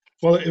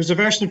 Well, it was a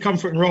version of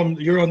Comfort and Rum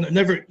that you're on that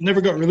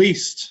never got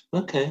released.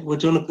 Okay. Well,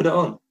 do you want to put it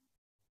on? Do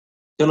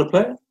you want to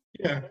play it?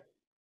 Yeah.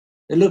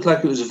 It looked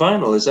like it was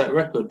vinyl. Is that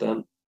record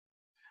then?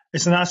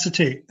 It's an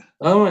acetate.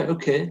 Oh right.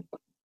 Okay.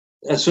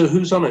 So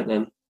who's on it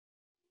then?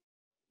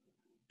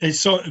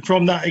 It's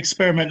from that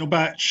experimental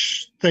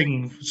batch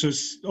thing. So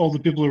it's all the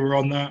people who were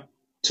on that.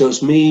 So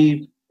it's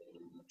me,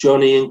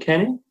 Johnny, and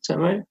Kenny. Is that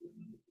right?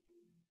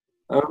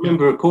 I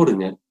remember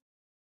recording it.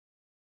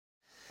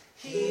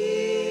 Here's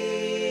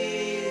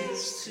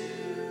to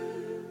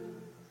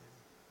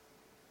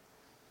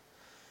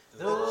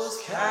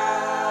those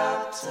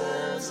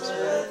captains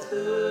with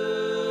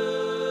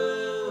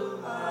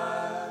whom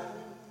I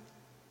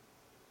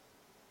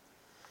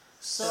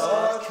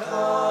sought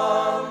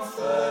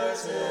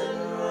comfort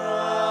in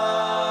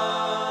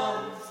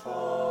rum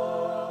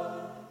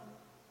for.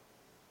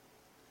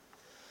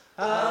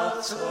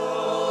 I'll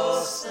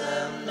toast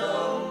them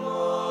no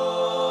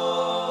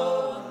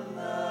more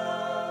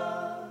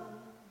now.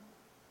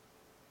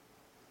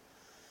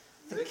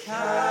 The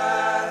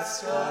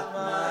cat's got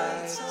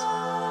my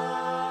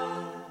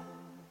tongue,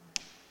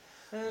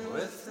 and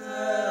with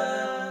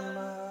them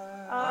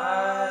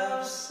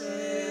I've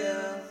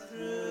sailed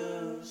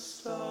through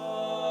storms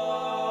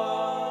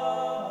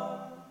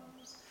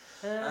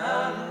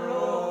and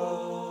rode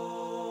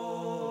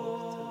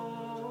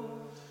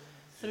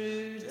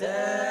through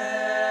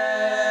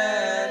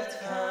dead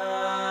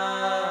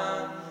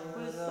calm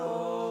with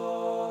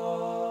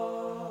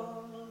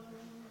oars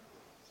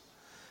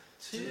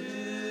to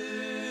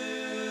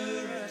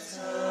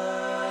return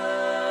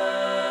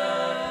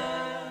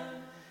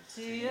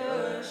to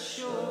your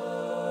shore.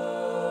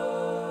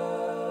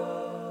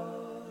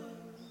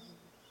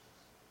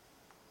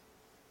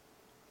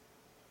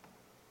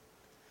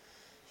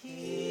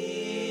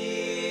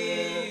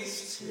 Here's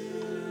to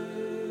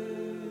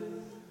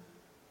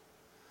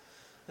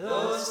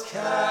those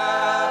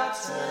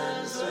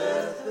captains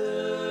with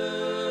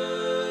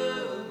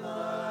whom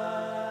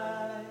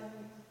I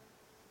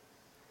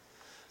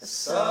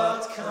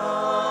sought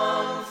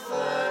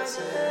comfort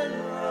in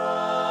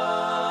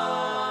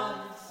rum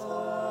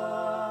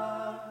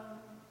for.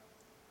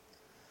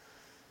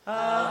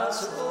 I'll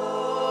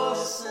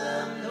toast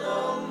them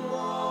no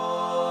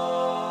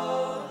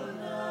more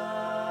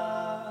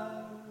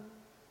now.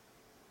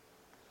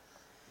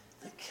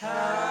 The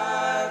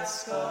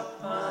cat's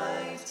got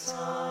my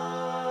tongue.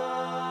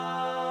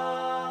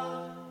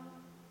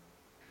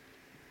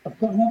 I've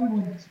got another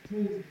one that's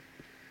played,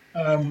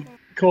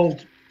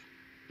 called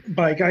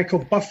by a guy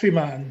called Buffy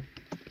Man.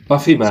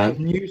 Buffy It's called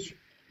Man.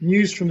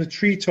 News from the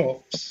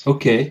Treetops.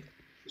 Okay.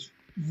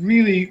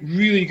 Really,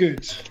 really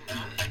good.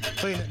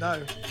 Playing it now.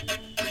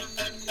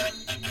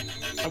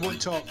 I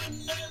won't talk.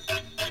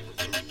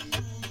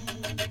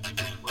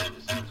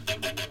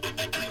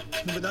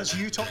 No, but that's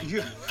you talking.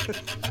 You.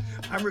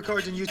 I'm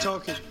recording you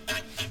talking.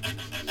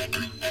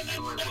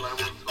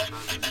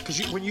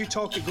 Because when you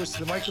talk, it goes to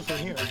the microphone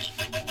here.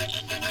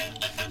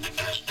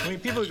 I mean,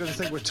 people are going to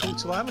think we're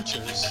total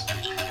amateurs.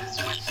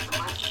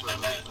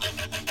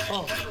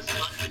 Oh.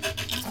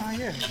 Ah,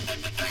 yeah.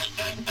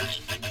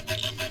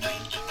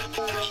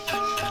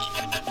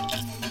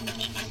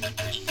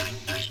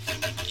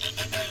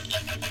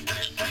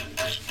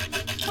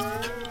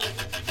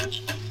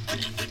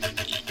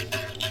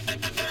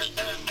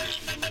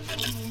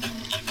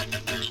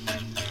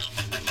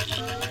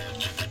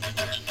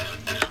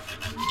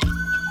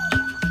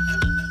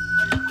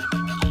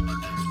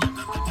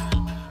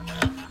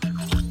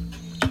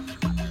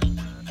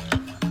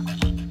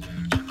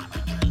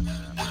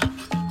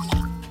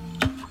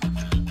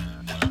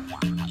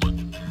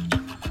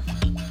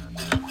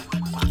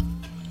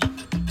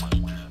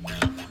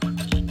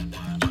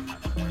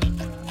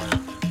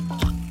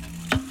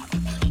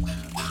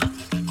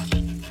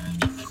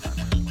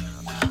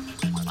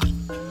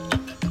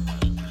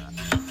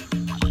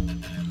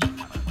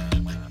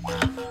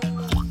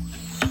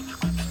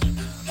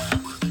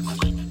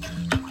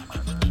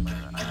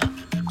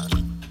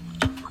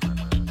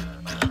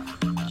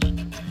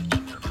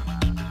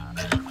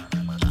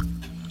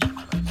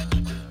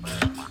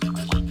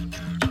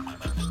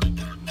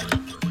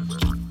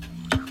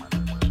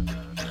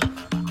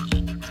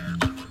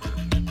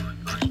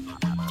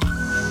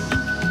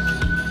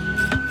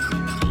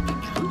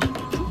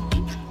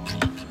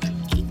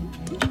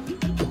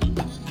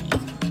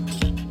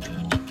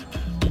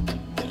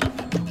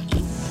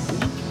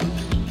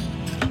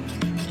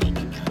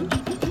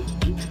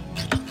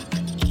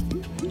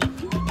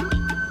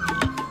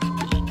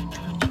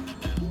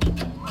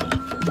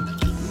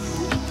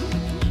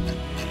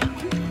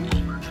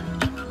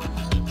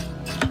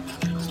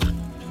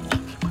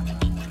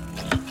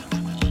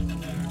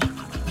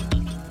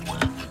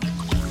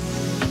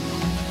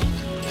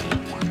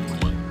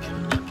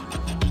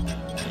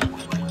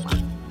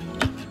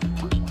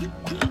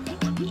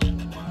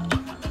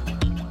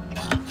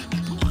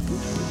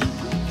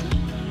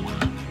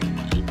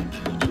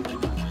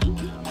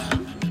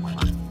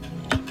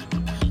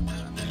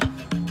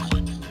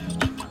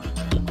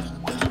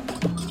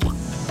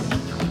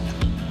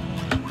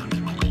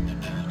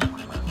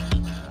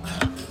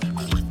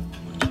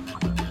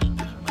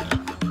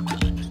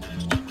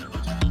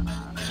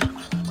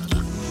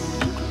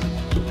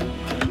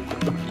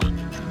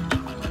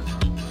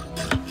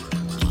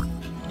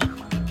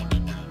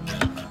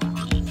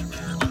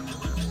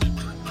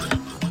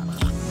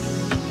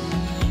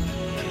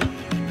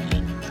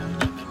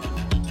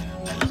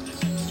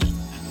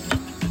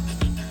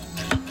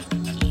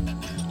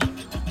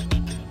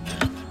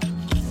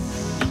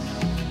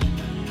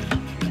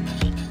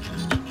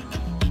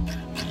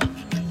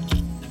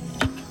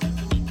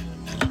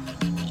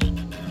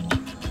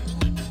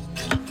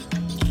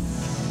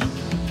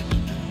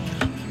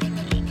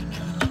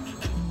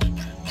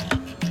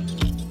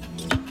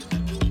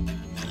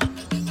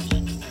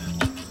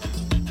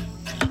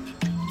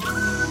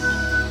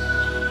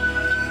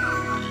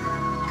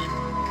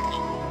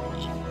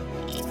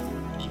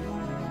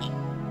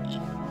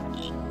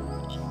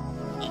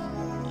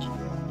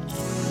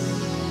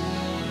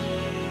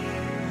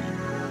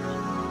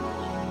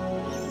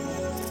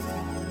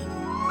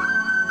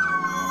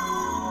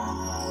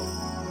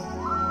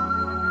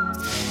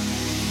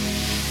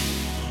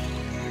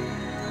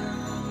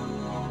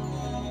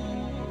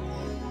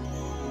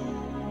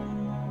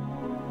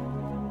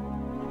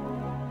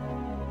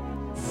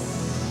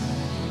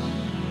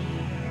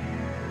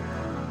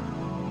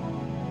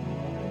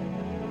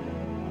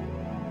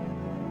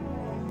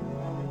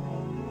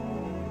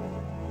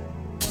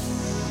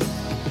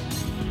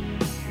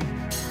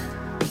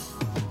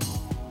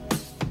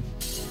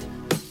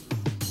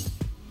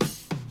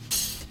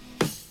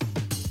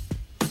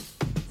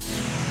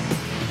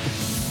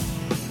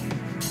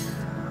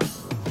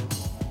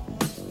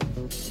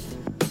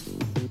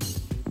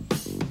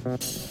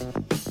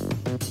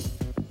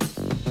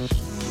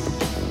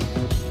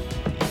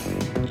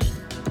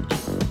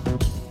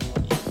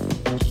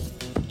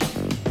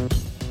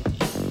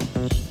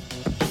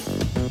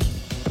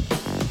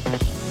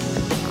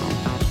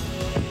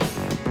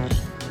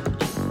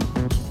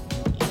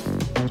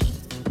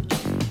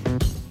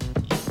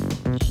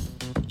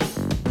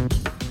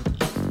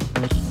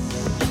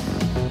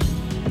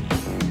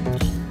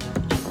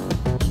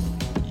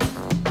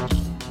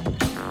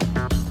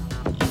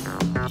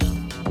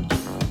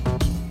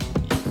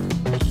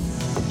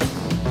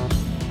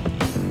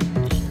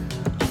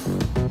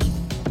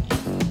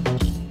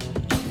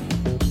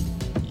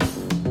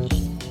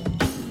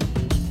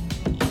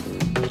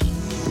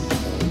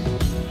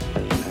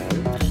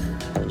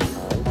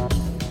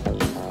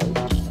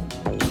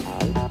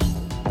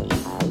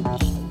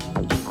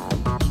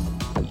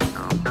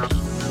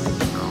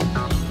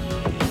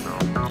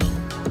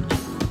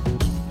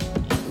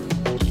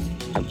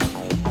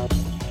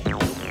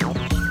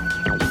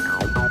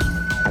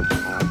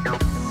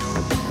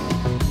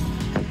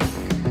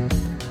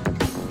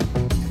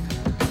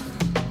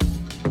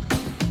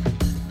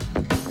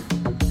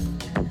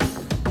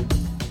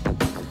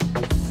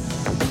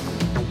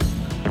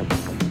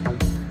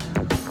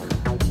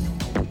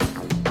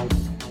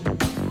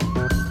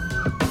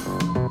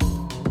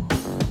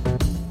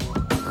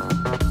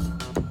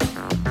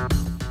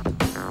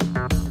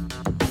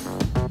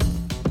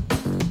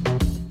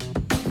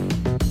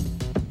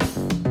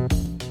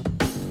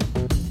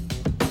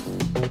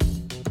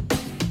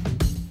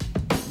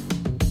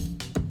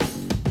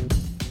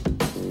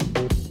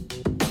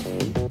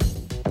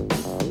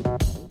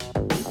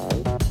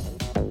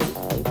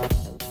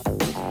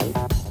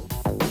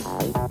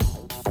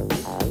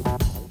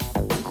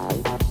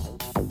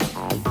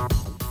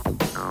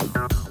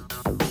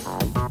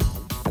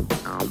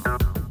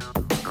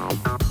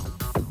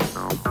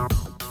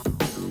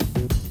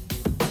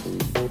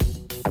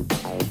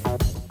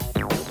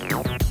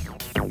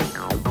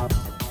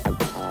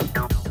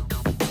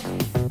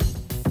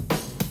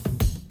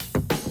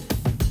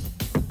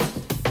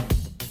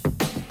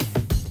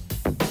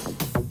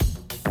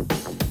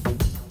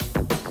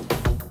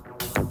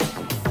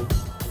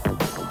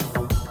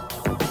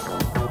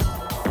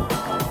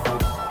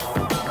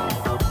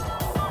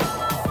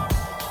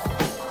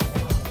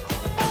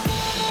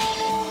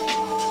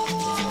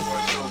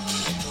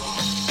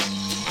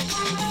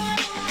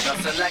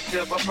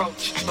 Selective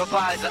approach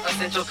provides the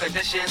essential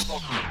conditions.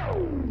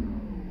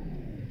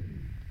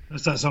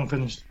 That's that song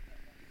finished.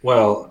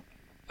 Well,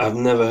 I've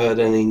never heard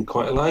anything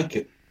quite like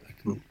it. I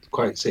can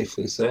quite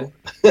safely say.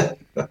 Okay,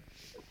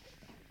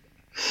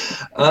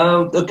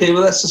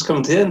 well, let's just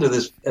come to the end of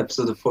this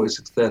episode of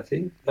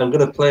 4630. I'm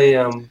going to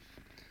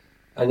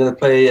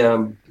play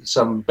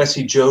some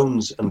Bessie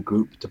Jones and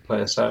group to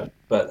play us out,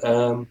 but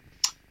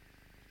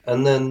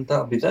and then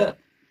that'll be that.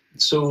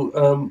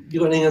 So, you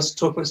got anything else to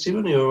talk about,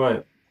 Stephen? Are you all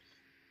right?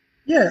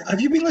 Yeah. Have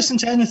you been listening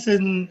to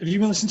anything? Have you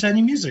been listening to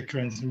any music or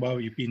anything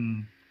while you've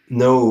been?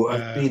 No,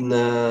 I've been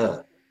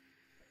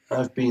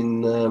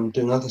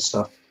doing other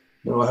stuff.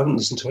 No, I haven't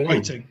listened to anything.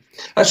 Writing.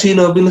 Actually,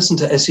 I've been listening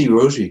to S.E.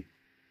 Rogie.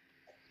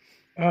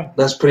 Ah.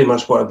 That's pretty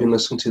much what I've been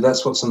listening to.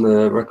 That's what's on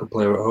the record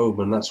player at home,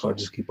 and that's what I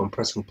just keep on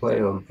pressing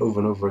play on over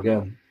and over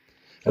again.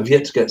 I've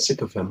yet to get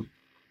sick of him.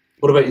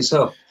 What about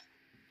yourself?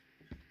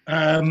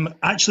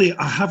 Actually,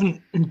 I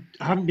haven't been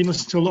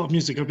listening to a lot of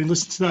music. I've been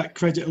listening to that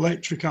Credit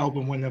Electric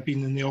album when I've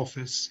been in the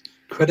office.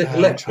 Credit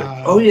Electric.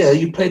 Oh yeah,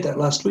 you played that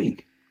last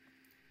week.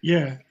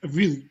 Yeah, I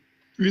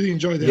really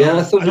enjoyed it. Yeah,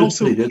 I thought it was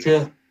pretty good.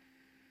 Yeah.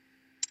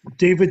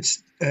 David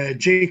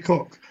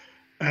Jaycock,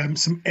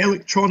 some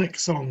electronic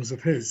songs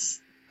of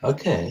his.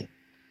 Okay.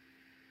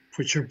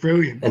 Which are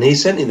brilliant. And he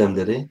sent you them,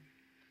 did he?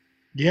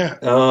 Yeah.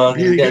 Oh, I'm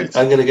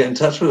going to get in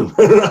touch with him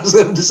and ask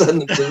him to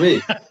send them to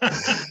me.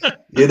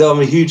 You know, I'm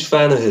a huge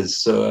fan of his,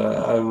 so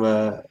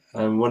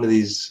I'm one of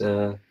these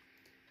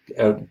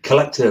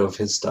collector of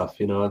his stuff.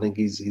 You know, I think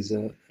he's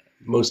a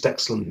most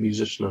excellent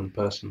musician and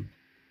person.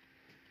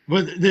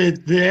 Well,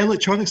 the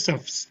electronic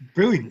stuff's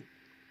brilliant,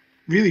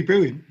 really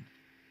brilliant.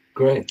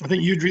 Great. I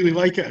think you'd really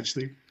like it,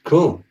 actually.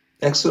 Cool,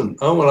 excellent.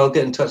 Oh well, I'll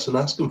get in touch and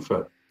ask him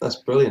for it. That's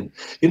brilliant.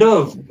 You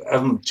know,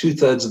 I'm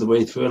 2/3 of the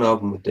way through an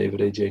album with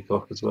David A.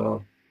 Jaycock as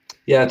well.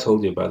 Yeah, I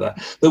told you about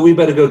that. But we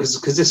better go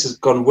because this has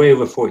gone way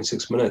over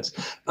 46 minutes.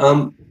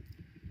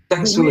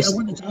 Thanks for listening. I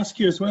wanted to ask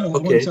you as well. Okay.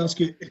 I wanted to ask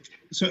you.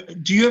 So,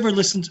 do you ever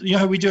listen to? You know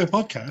how we do a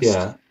podcast?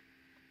 Yeah.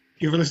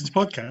 You ever listen to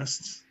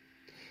podcasts?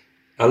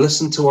 I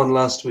listened to one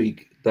last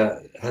week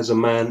that has a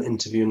man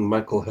interviewing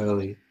Michael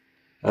Hurley,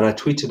 and I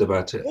tweeted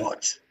about it.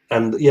 What?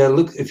 And yeah,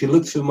 look, if you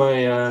look through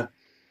my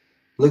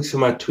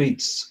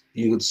tweets,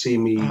 you would see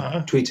me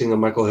tweeting a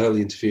Michael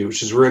Hurley interview,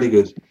 which is really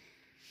good.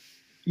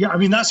 Yeah, I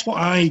mean that's what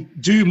I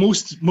do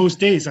most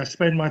days. I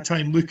spend my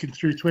time looking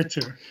through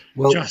Twitter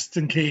just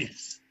in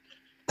case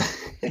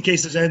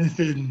there's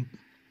anything.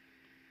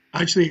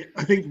 Actually,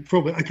 I think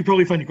I could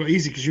probably find it quite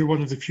easy because you're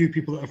one of the few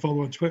people that I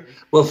follow on Twitter.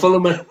 Well, follow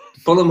my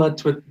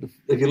Twitter.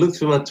 If you look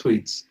through my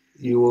tweets,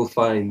 you will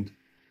find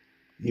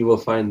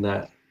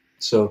that.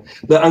 So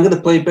I'm going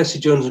to play Bessie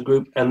Jones and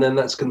Group, and then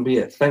that's going to be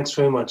it. Thanks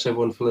very much,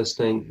 everyone, for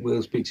listening.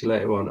 We'll speak to you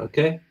later on,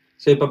 okay?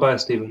 Say bye-bye,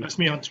 Stephen. That's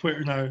me on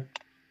Twitter now.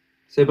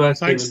 Say bye,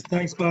 Stephen.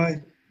 Thanks,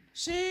 bye.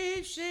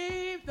 Sheep,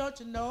 sheep, don't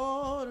you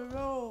know the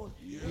road?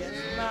 Yes,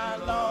 my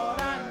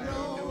Lord, I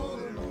know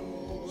the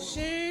road.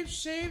 Sheep,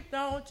 sheep,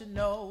 don't you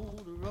know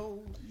the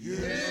road?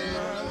 Yes,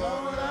 my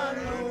Lord, I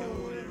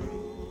know the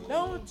road.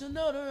 Don't you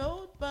know the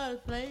road by the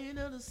playing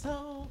of the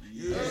song?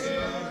 Yes,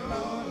 my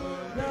Lord,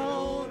 I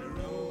know the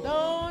road.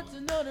 Don't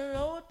you know the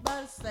road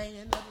by the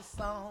singing of the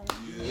song?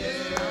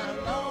 Yes,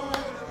 my Lord,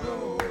 I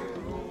know the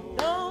road.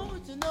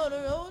 Don't you know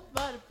the road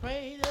by the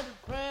praying of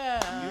the prayer?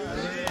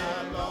 Yes,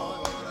 my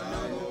Lord, I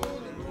know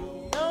the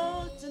road.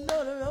 Don't you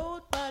know the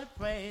road by the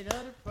praying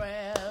of the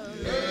prayer?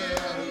 Yes,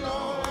 my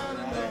Lord, I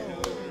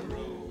know the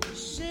road.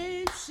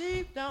 Sheep,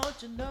 sheep,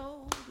 don't you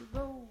know the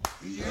road?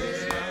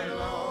 Yes, my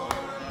Lord,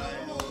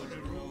 I know the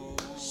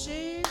road.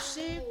 Sheep,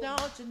 sheep,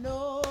 don't you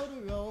know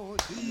the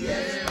road?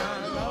 Yes,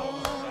 my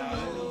Lord, I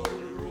know the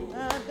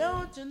road.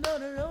 Don't you know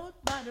the road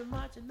by the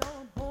marching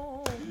on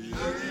home?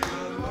 Yes,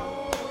 my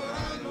Lord,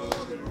 I know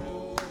the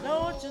road.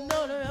 Don't you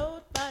know the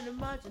road by the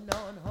marching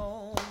on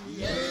home?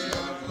 Yes,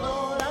 my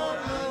Lord, I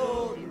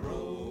know the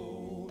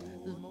road.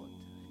 There's more.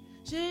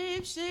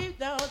 Sheep, sheep,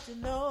 don't you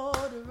know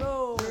the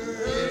road?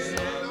 Yes,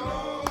 my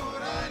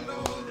Lord, I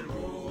know the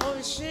road.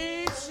 Oh,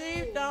 sheep,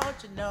 sheep,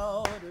 don't you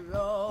know the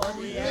road?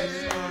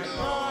 Yes, my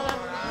Lord,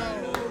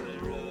 I know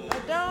the road.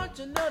 Don't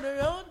you know the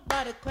road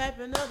by the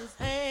clapping of his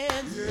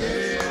hands?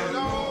 Yes, my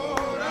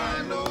Lord,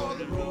 I know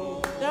the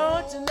road.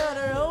 Don't you know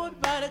the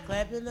road by the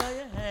clapping of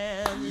your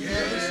hands?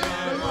 Yes,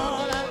 my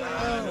Lord,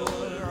 I know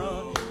the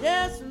road.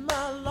 Yes,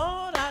 my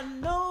Lord, I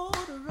know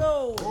the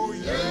road. Oh,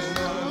 yes,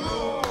 my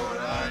Lord,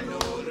 I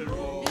know the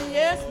road.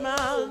 Yes,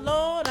 my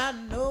Lord, I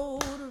know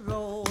the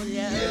road.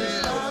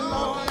 Yes, my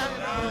Lord, I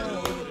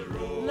know the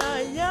road. Now,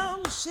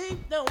 young sheep,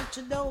 don't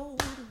you know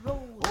the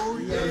road? Oh,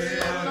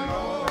 yes, my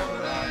Lord,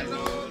 I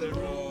know the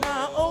road.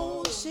 Now,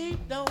 old sheep,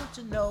 don't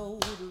you know